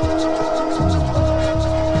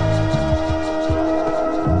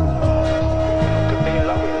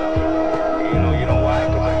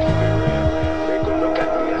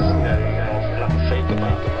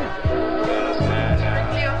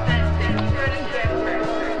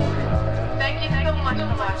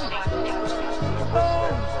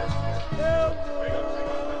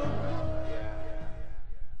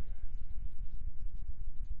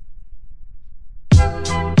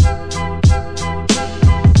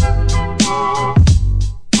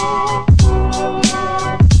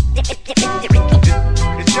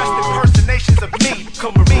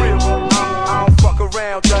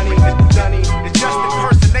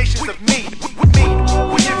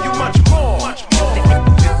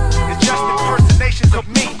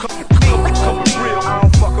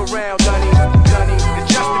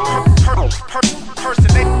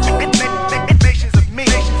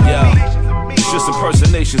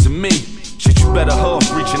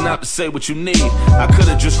 Say what you need. I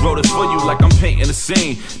could've just wrote it for you like I'm painting a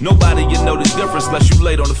scene. Nobody you know the difference unless you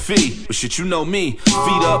late on the feed. But shit, you know me.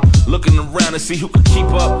 Feet up, looking around and see who can keep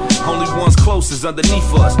up. Only ones closest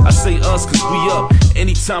underneath us. I say us cause we up.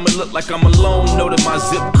 Anytime it look like I'm alone, know that my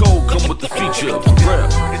zip code come with the feature. For real.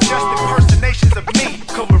 It's just impersonations of me.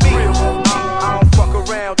 Come real. I don't fuck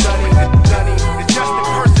around, Dunny. It's just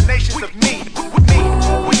impersonations of me.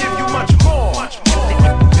 We give you much more. It's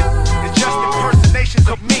just impersonations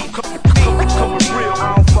of me. Come real.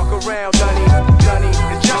 I don't fuck around, Dunny.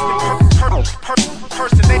 It's just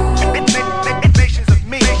impersonations of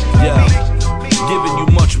me. Yeah. Giving you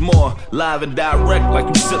much more. Live and direct like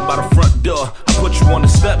you sit by the front door. I put you on the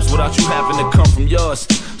steps without you having to come from yours.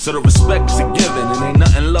 So the respect is a given and ain't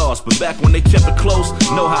nothing lost. But back when they kept it close,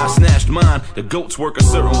 know how I snatched mine. The goats work a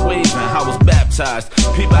certain way and how I was baptized.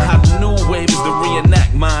 People how the new wave is to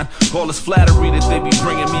reenact mine. All this flattery that they be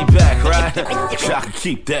bringing me back, right? Y'all can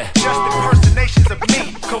keep that. Just impersonations of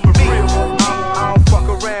me. Come real. I don't fuck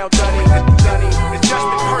around, Dunny. It's just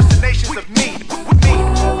impersonations of me.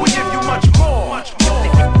 We give you much more. It's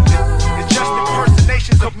just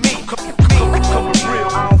impersonations of me. Come real.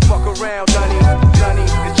 I don't fuck around, Dunny.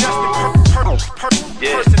 It's just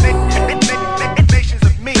impersonations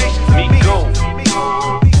of me. Miko,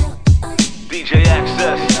 DJ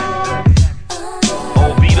Access,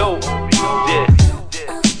 Oviedo, yeah.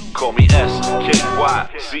 Call me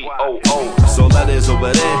SKYCOO. So that is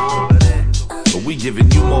over there. but we giving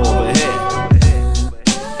you more over here.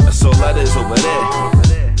 That's all that is over there.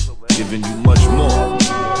 Giving you much more.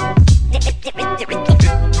 It's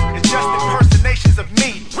just impersonations of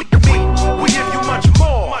me. We give you much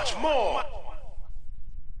more. Much more.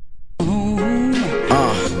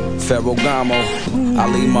 Ferragamo,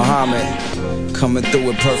 Ali Muhammad, coming through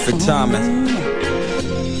with perfect timing.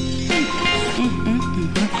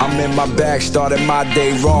 I'm in my bag, started my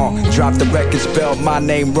day wrong. Dropped the record, spelled my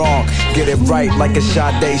name wrong. Get it right like a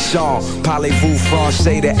Sade song. Parlez-vous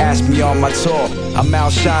français, they ask me on my tour. I'm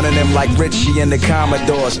outshining them like Richie and the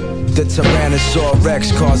Commodores. The Tyrannosaurus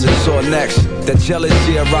Rex causing sore necks. That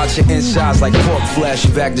jealousy of your insides like pork flesh.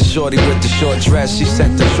 Back to shorty with the short dress, she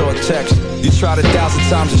sent the short text. You tried 1,000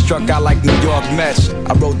 times and struck out like New York Mets.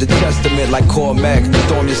 I wrote the testament like Cormac.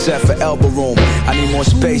 Storm your set for elbow room. I need more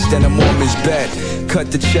space than a Mormon's bed. Cut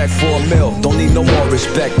the check for $1 million, don't need no more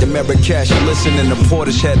respect. The Marrakesh, listening to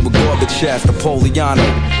Portishead with Gorbachev. Napoleano,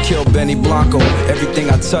 kill Benny Blanco. Everything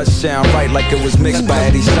I touch sound right like it was mixed by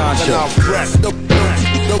Eddie Sancho. The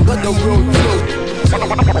real deal.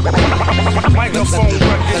 Microphone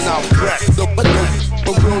records. And I'm back.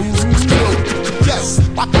 The real deal. Yes,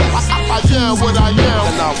 I am what I am.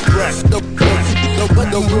 And I'm back. The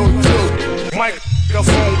real deal.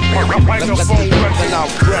 Microphone records. And I'm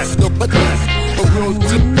back. The real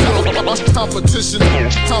deal.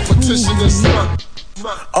 Competition is stuck.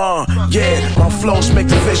 Yeah, my flows make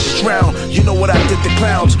the vicious drown. You know what I did to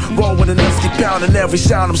clowns. Roll with a nifty pound and every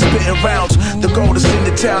sound I'm spitting rounds. The goal is in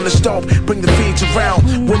the town to stomp, bring the feeds around.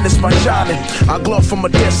 Witness my shining, I glow from a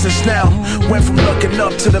distance now. Went from looking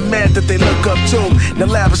up to the man that they look up to. Now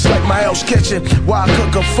lavish like my Hell's Kitchen, while I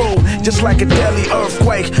cook up food. Just like a deadly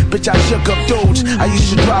earthquake, bitch I shook up dudes. I used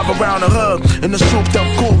to drive around the hood in a souped up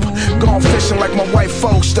coupe. Gone fishing like my white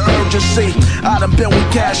folks, the urgency. I done been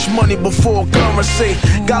with cash money before currency.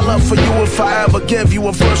 Got love for you if I ever give you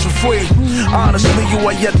a verse for free. Honestly, you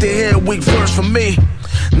are yet to hear a weak verse from me.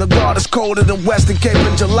 The God is colder than Western Cape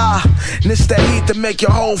in July. And it's that heat to make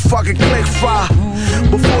your whole fucking click fry.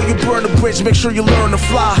 Before you burn the bridge, make sure you learn to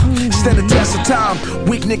fly. Stand the test of time,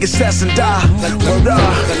 weak niggas test and die. Word up.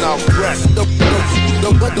 And I'm back. The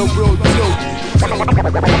real deal.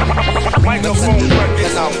 Microphone records.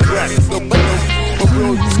 And I'm back. The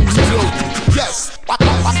real deal. Yes, I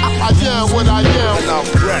am what I am. And I'm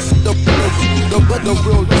back. The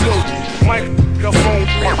real deal. Microphone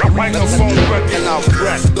records. And I'm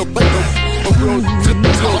back. The real deal.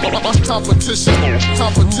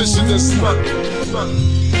 Competition is stuck.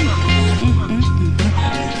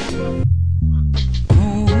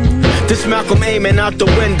 This Malcolm aiming out the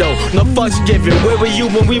window, no fucks given. Where were you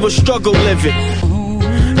when we were struggle living?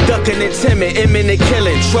 Ducking and timid, imminent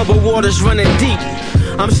killing. Troubled waters running deep,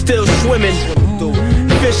 I'm still swimming.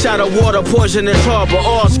 Fish out of water, poisonous harbor,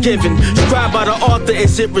 all's given. Scribed by the author,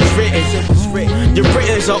 is it was written. Your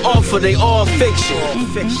writtens are awful, they all fiction.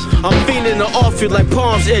 I'm feeling to off you like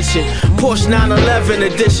palms itching. Porsche 911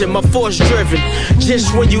 edition, my force driven.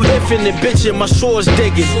 Just when you ifing and bitching, my sword's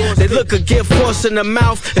digging. They look a get force in the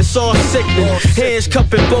mouth, it's all sickening. Hands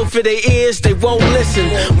cupping both of their ears, they won't listen.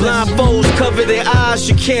 Blindfolds cover their eyes,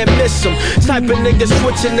 you can't miss them. Type of niggas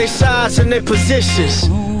switching their sides and their positions.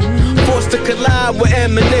 Forced to collide with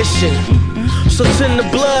ammunition. So send the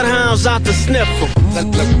bloodhounds out to sniff them.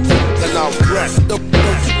 And I'm back. The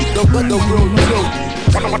real deal.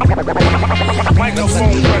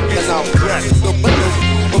 Microphone records. And I'm back.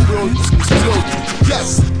 The real deal. Yes,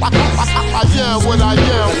 I am what I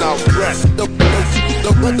am. And I'm back. The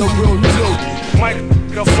real deal.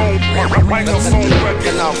 Microphone records.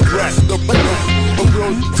 And I'm back. The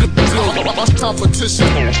real deal.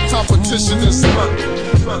 Competition is stuck.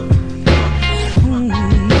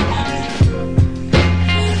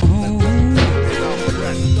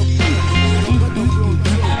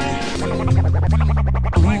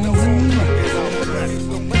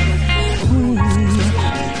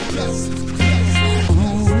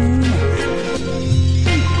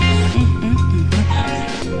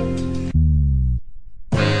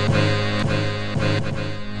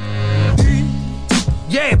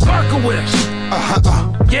 Yeah, Berkowitz.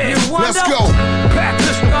 Yeah, let's go. Pass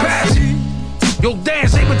this pass. Yo,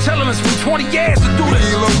 dance, they been telling us for 20 years to do this.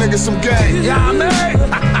 You little niggas some game. Yeah, I mean.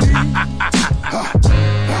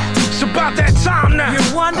 It's about that time now. You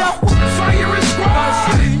wonder? Fire is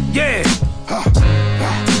rising. Yeah.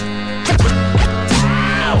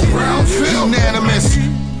 Unanimous.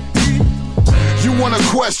 You wanna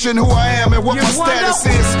question? question who I am and what my status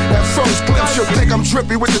is. At first glimpse, you'll think I'm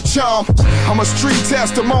trippy with the charm. I'm a street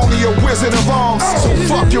testimony, a wizard of arms. So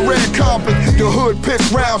fuck your red carpet, the hood pick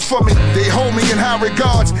rounds for me. They hold me in high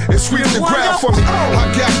regards and sweep the ground for me. I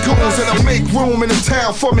got goons and I make room in the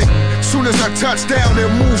town for me. Soon as I touch down, they'll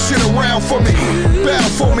move shit around for me. Battle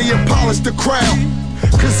for me and polish the crown.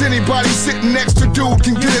 Cause anybody sitting next to dude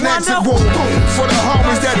can get an exit wound. For the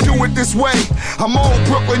homies that do it this way, I'm old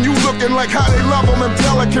Brooklyn, you looking like how they love them in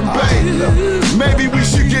Pelican Bay. Maybe we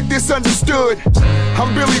should get this understood.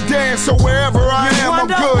 I'm Billy Dan, so wherever I am, I'm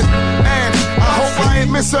good. And I hope I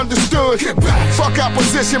ain't misunderstood. Fuck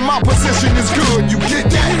opposition, my position is good. You get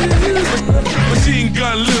that? Machine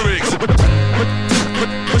gun lyrics.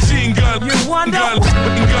 Machine gun lyrics.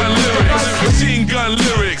 Machine gun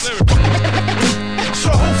lyrics. So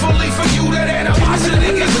hopefully for you that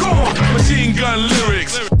animosity is gone. Machine gun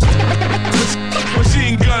lyrics.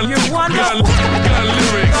 Machine gun lyrics.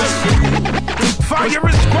 Fire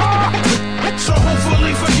is spark. So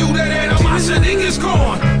hopefully for you that animosity is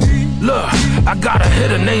gone. Look, I got a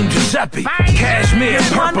hitter named Giuseppe. Cashmere,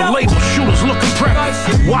 purple label, shooters looking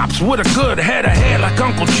preppy. Wops with a good head of hair like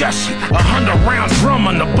Uncle Jesse. 100-round drum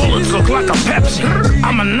and the bullets look like a Pepsi.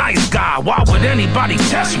 I'm a nice guy, why would anybody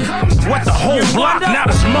test me? What the whole block, now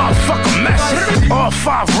this motherfucker messy. All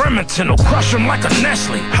 5 Remington will crush him like a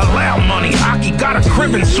Nestle. Halal money, Aki got a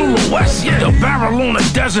crib in Sula West. The barrel on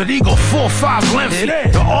a Desert Eagle, 4-5 length.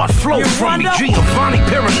 The art flow from me, Giovanni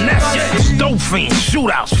Piranesi. Dope fiends,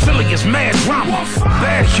 shootouts, Philly is mad drama.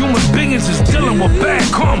 Bad human beings is dealing with bad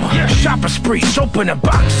karma. Shopping sprees, opening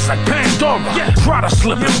boxes like Pandora. Prada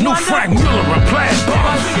slippers, new Frank Mueller and plaid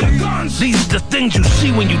bombs. These are the things you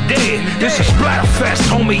see when you dead. This is Splatterfest,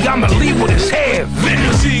 homie, I'ma leave with his head.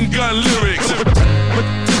 Machine gun lyrics.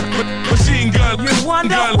 Machine gun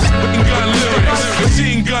lyrics.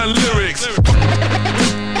 Machine gun lyrics.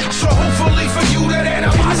 So hopefully for you that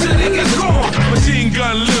animosity is gone. Machine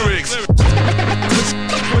gun lyrics.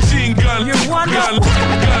 Machine gun lyrics.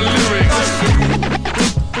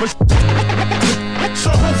 So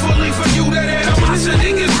hopefully for you that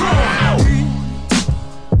animosity is gone.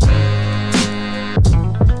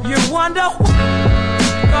 You wonder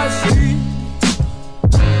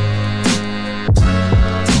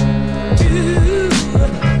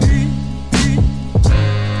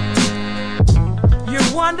you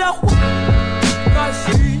wonder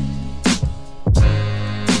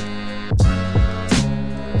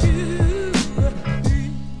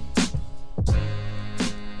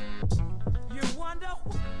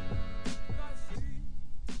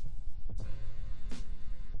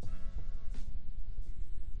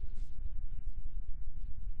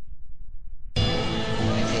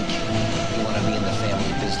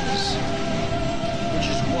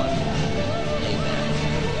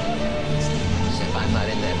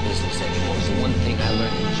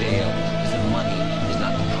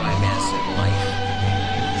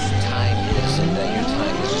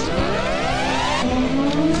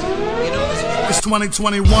It's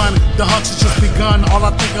 2021, the hunch has just begun. All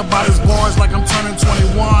I think about is bars like I'm turning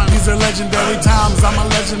 21. These are legendary times, I'm a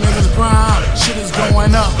legend in this prime. Shit is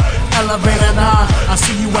going up, elevator 9. I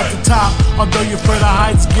see you at the top, although you're afraid of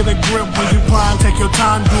heights. Get a grip when you climb, take your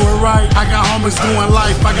time, do it right. I got homies doing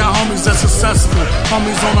life, I got homies that's successful.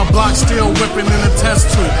 Homies on a block still whipping in a test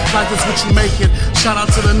tube. Life is what you make it, shout out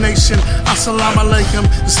to the nation. Assalamu alaikum,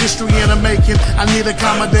 this history in the making. I need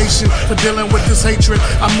accommodation for dealing with this hatred.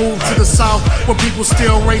 I moved to the south where people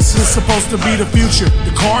still racing. It's supposed to be the future.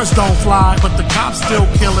 The cars don't fly, but the cops still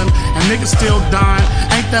killing and niggas still dying.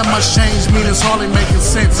 Ain't that much change, mean it's hardly making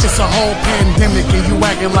sense. It's a whole pandemic and you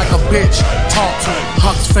acting like a bitch. Talk to it.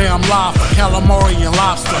 Hux fam live for calamari and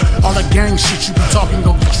lobster. All the gang shit you be talking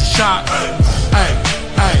gon' get you shot. Hey,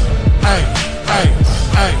 hey, hey, hey,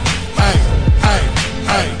 hey, hey, hey,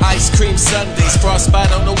 hey. Ice cream sundaes,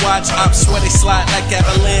 frostbite on the watch. I swear they slide like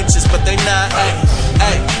avalanches, but they not. Hey,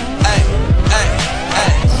 hey, hey, hey,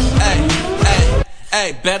 hey, hey, hey.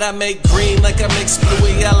 Hey, bet I make green like I mix blue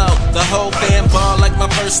and yellow. The whole band ball like my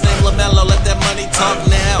first name LaMelo. Let that money talk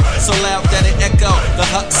now, so loud that it echo. The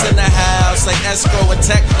Hucks in the house like escrow and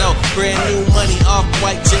techno. Brand new money,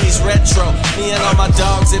 off-white J's retro. Me and all my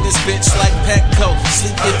dogs in this bitch like Petco.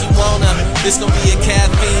 Sleep if you wanna, this gon' be a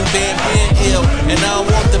caffeine band, being ill. And I don't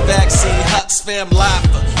want the vaccine, Hucks fam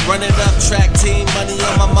lava. Running up track team, money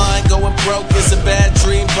on my mind, going broke is a bad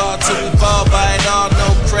dream. Ball till we fall, buy it all, no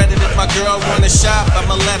credit if my girl wanna shop,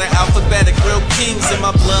 I'ma let her alphabetic. Real kings in my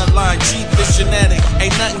bloodline, cheap is genetic.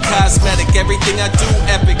 Ain't nothing cosmetic, everything I do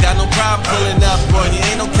epic. Got no problem pulling up on you,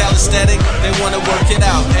 ain't no calisthenic. They wanna work it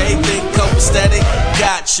out, everything copacetic.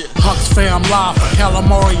 Gotcha. Hux fam live for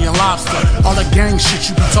calamari and lobster. All the gang shit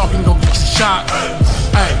you be talking gon' get you shot.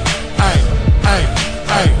 Hey, hey, hey,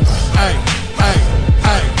 hey, hey, hey,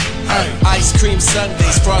 hey, hey. Ice cream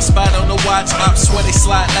sundaes, frostbite on the watch. I swear they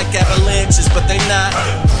slide like avalanches, but they not.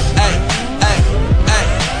 Hey, hey, hey,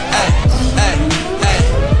 hey, hey, hey,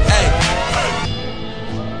 hey.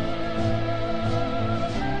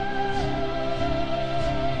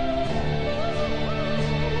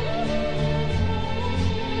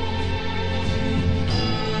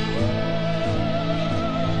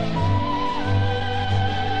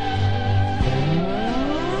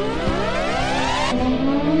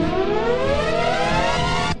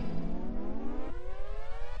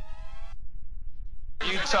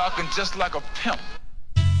 You talking just like a pimp.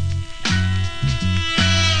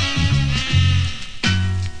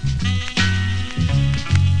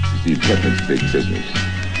 See, pimping's big business.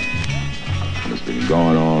 And it's been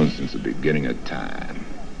going on since the beginning of time.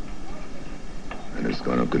 And it's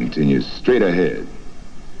gonna continue straight ahead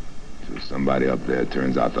till somebody up there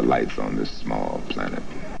turns out the lights on this small planet.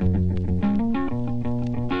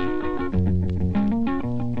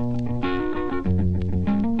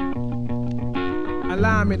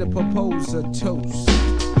 Allow me to propose a toast.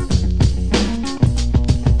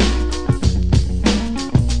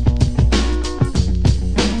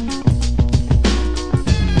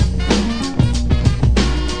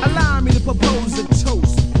 Allow me to propose a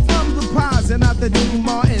toast from the pies and out the Dean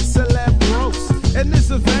Martin celeb roast. In this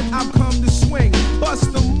event, I've come to swing,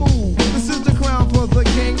 bust a move. This is the crown for the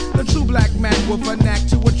king, the true black man with a knack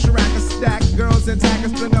to attract a stack. Girls and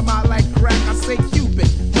tackers string them out like crack. I say Cupid,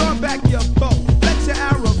 draw back your bow. Your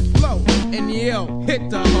arrow flow and yo,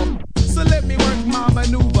 hit the hoe. So let me work my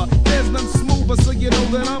maneuver. There's none smoother, so you know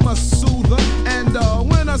that I'm a soother. And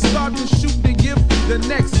when I start to shoot the gift the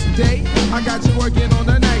next day, I got you working on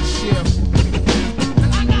the night shift.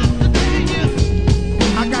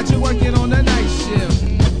 I got you working on the night shift.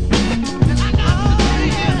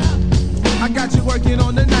 I got you working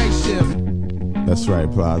on the night shift. That's right,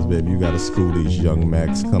 Plies, baby. You gotta school these young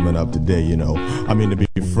Macs coming up today, you know. I mean, to be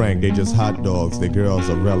frank, they just hot dogs. Their girls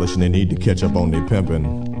are relish and they need to catch up on their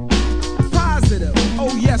pimping. Positive,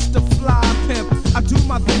 oh yes, the fly pimp. I do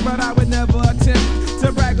my thing, but I would never attempt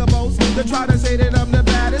to brag or boast, to try to say that I'm the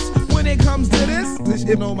baddest. When it comes to this,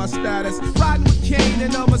 you know my status. Riding with Kane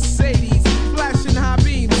in a Mercedes, flashing high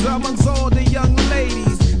beams amongst all the young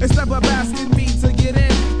ladies. It's never asking me to get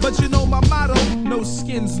in, but you know my motto, no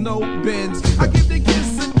skins, no bends. I give the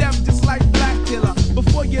kiss to them just like Black Killer.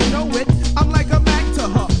 Before you know it, I'm like a Mac to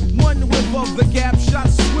her. One whip of the gap, shot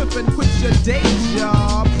swift and quit your day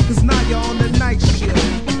job, cause now you're on the night shift.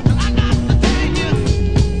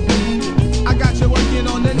 I got you working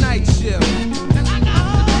on the night shift.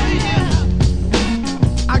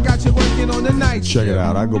 I got you working on the night shift. Check it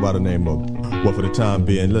out, I go by the name of, well, for the time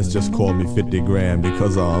being, let's just call me 50 grand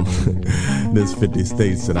because there's 50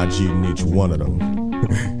 states and I cheat in each one of them.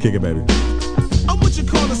 Kick it, baby. I'm what you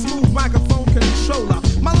call a smooth microphone controller.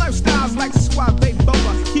 My lifestyle's like Suave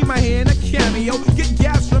Boba. Keep my hair in a cameo. Get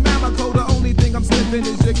gas from Amoco. The only thing I'm sniffing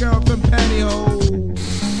is your girl from pantyhose.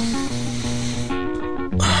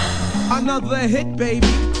 Another hit, baby.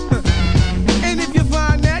 And if you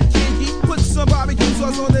find that kinky, put some barbecue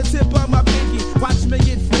sauce on the tip of my pinky. Watch me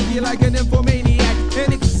get freaky like an infomaniac.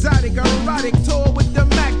 An exotic, erotic tour with the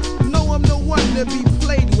Mac. No, I'm the one to be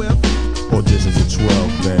played with. Auditions at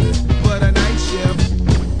 12, baby. But a night shift.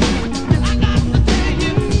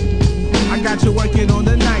 I got you working on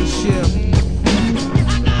the night shift.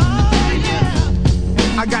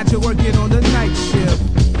 I got you working on the night shift.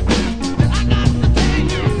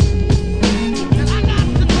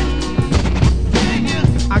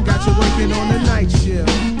 I got you working on the night shift.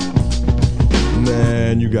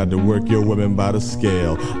 Man, you got to work your woman by the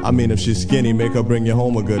scale. I mean, if she's skinny, make her bring you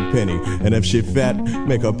home a good penny. And if she fat,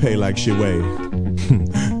 make her pay like she weigh.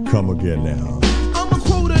 Come again now. I'ma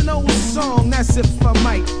quote an old song, that's if I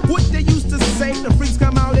might. What they used to say, the freaks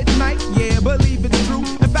come out at night. Yeah, believe it's true.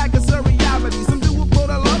 In fact, it's a reality. Some do it for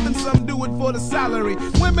the love and some do it for the salary.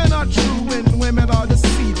 Women are true and women are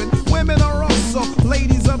deceiving. Women are also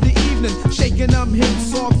ladies of the evening, shaking them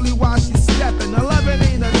hips off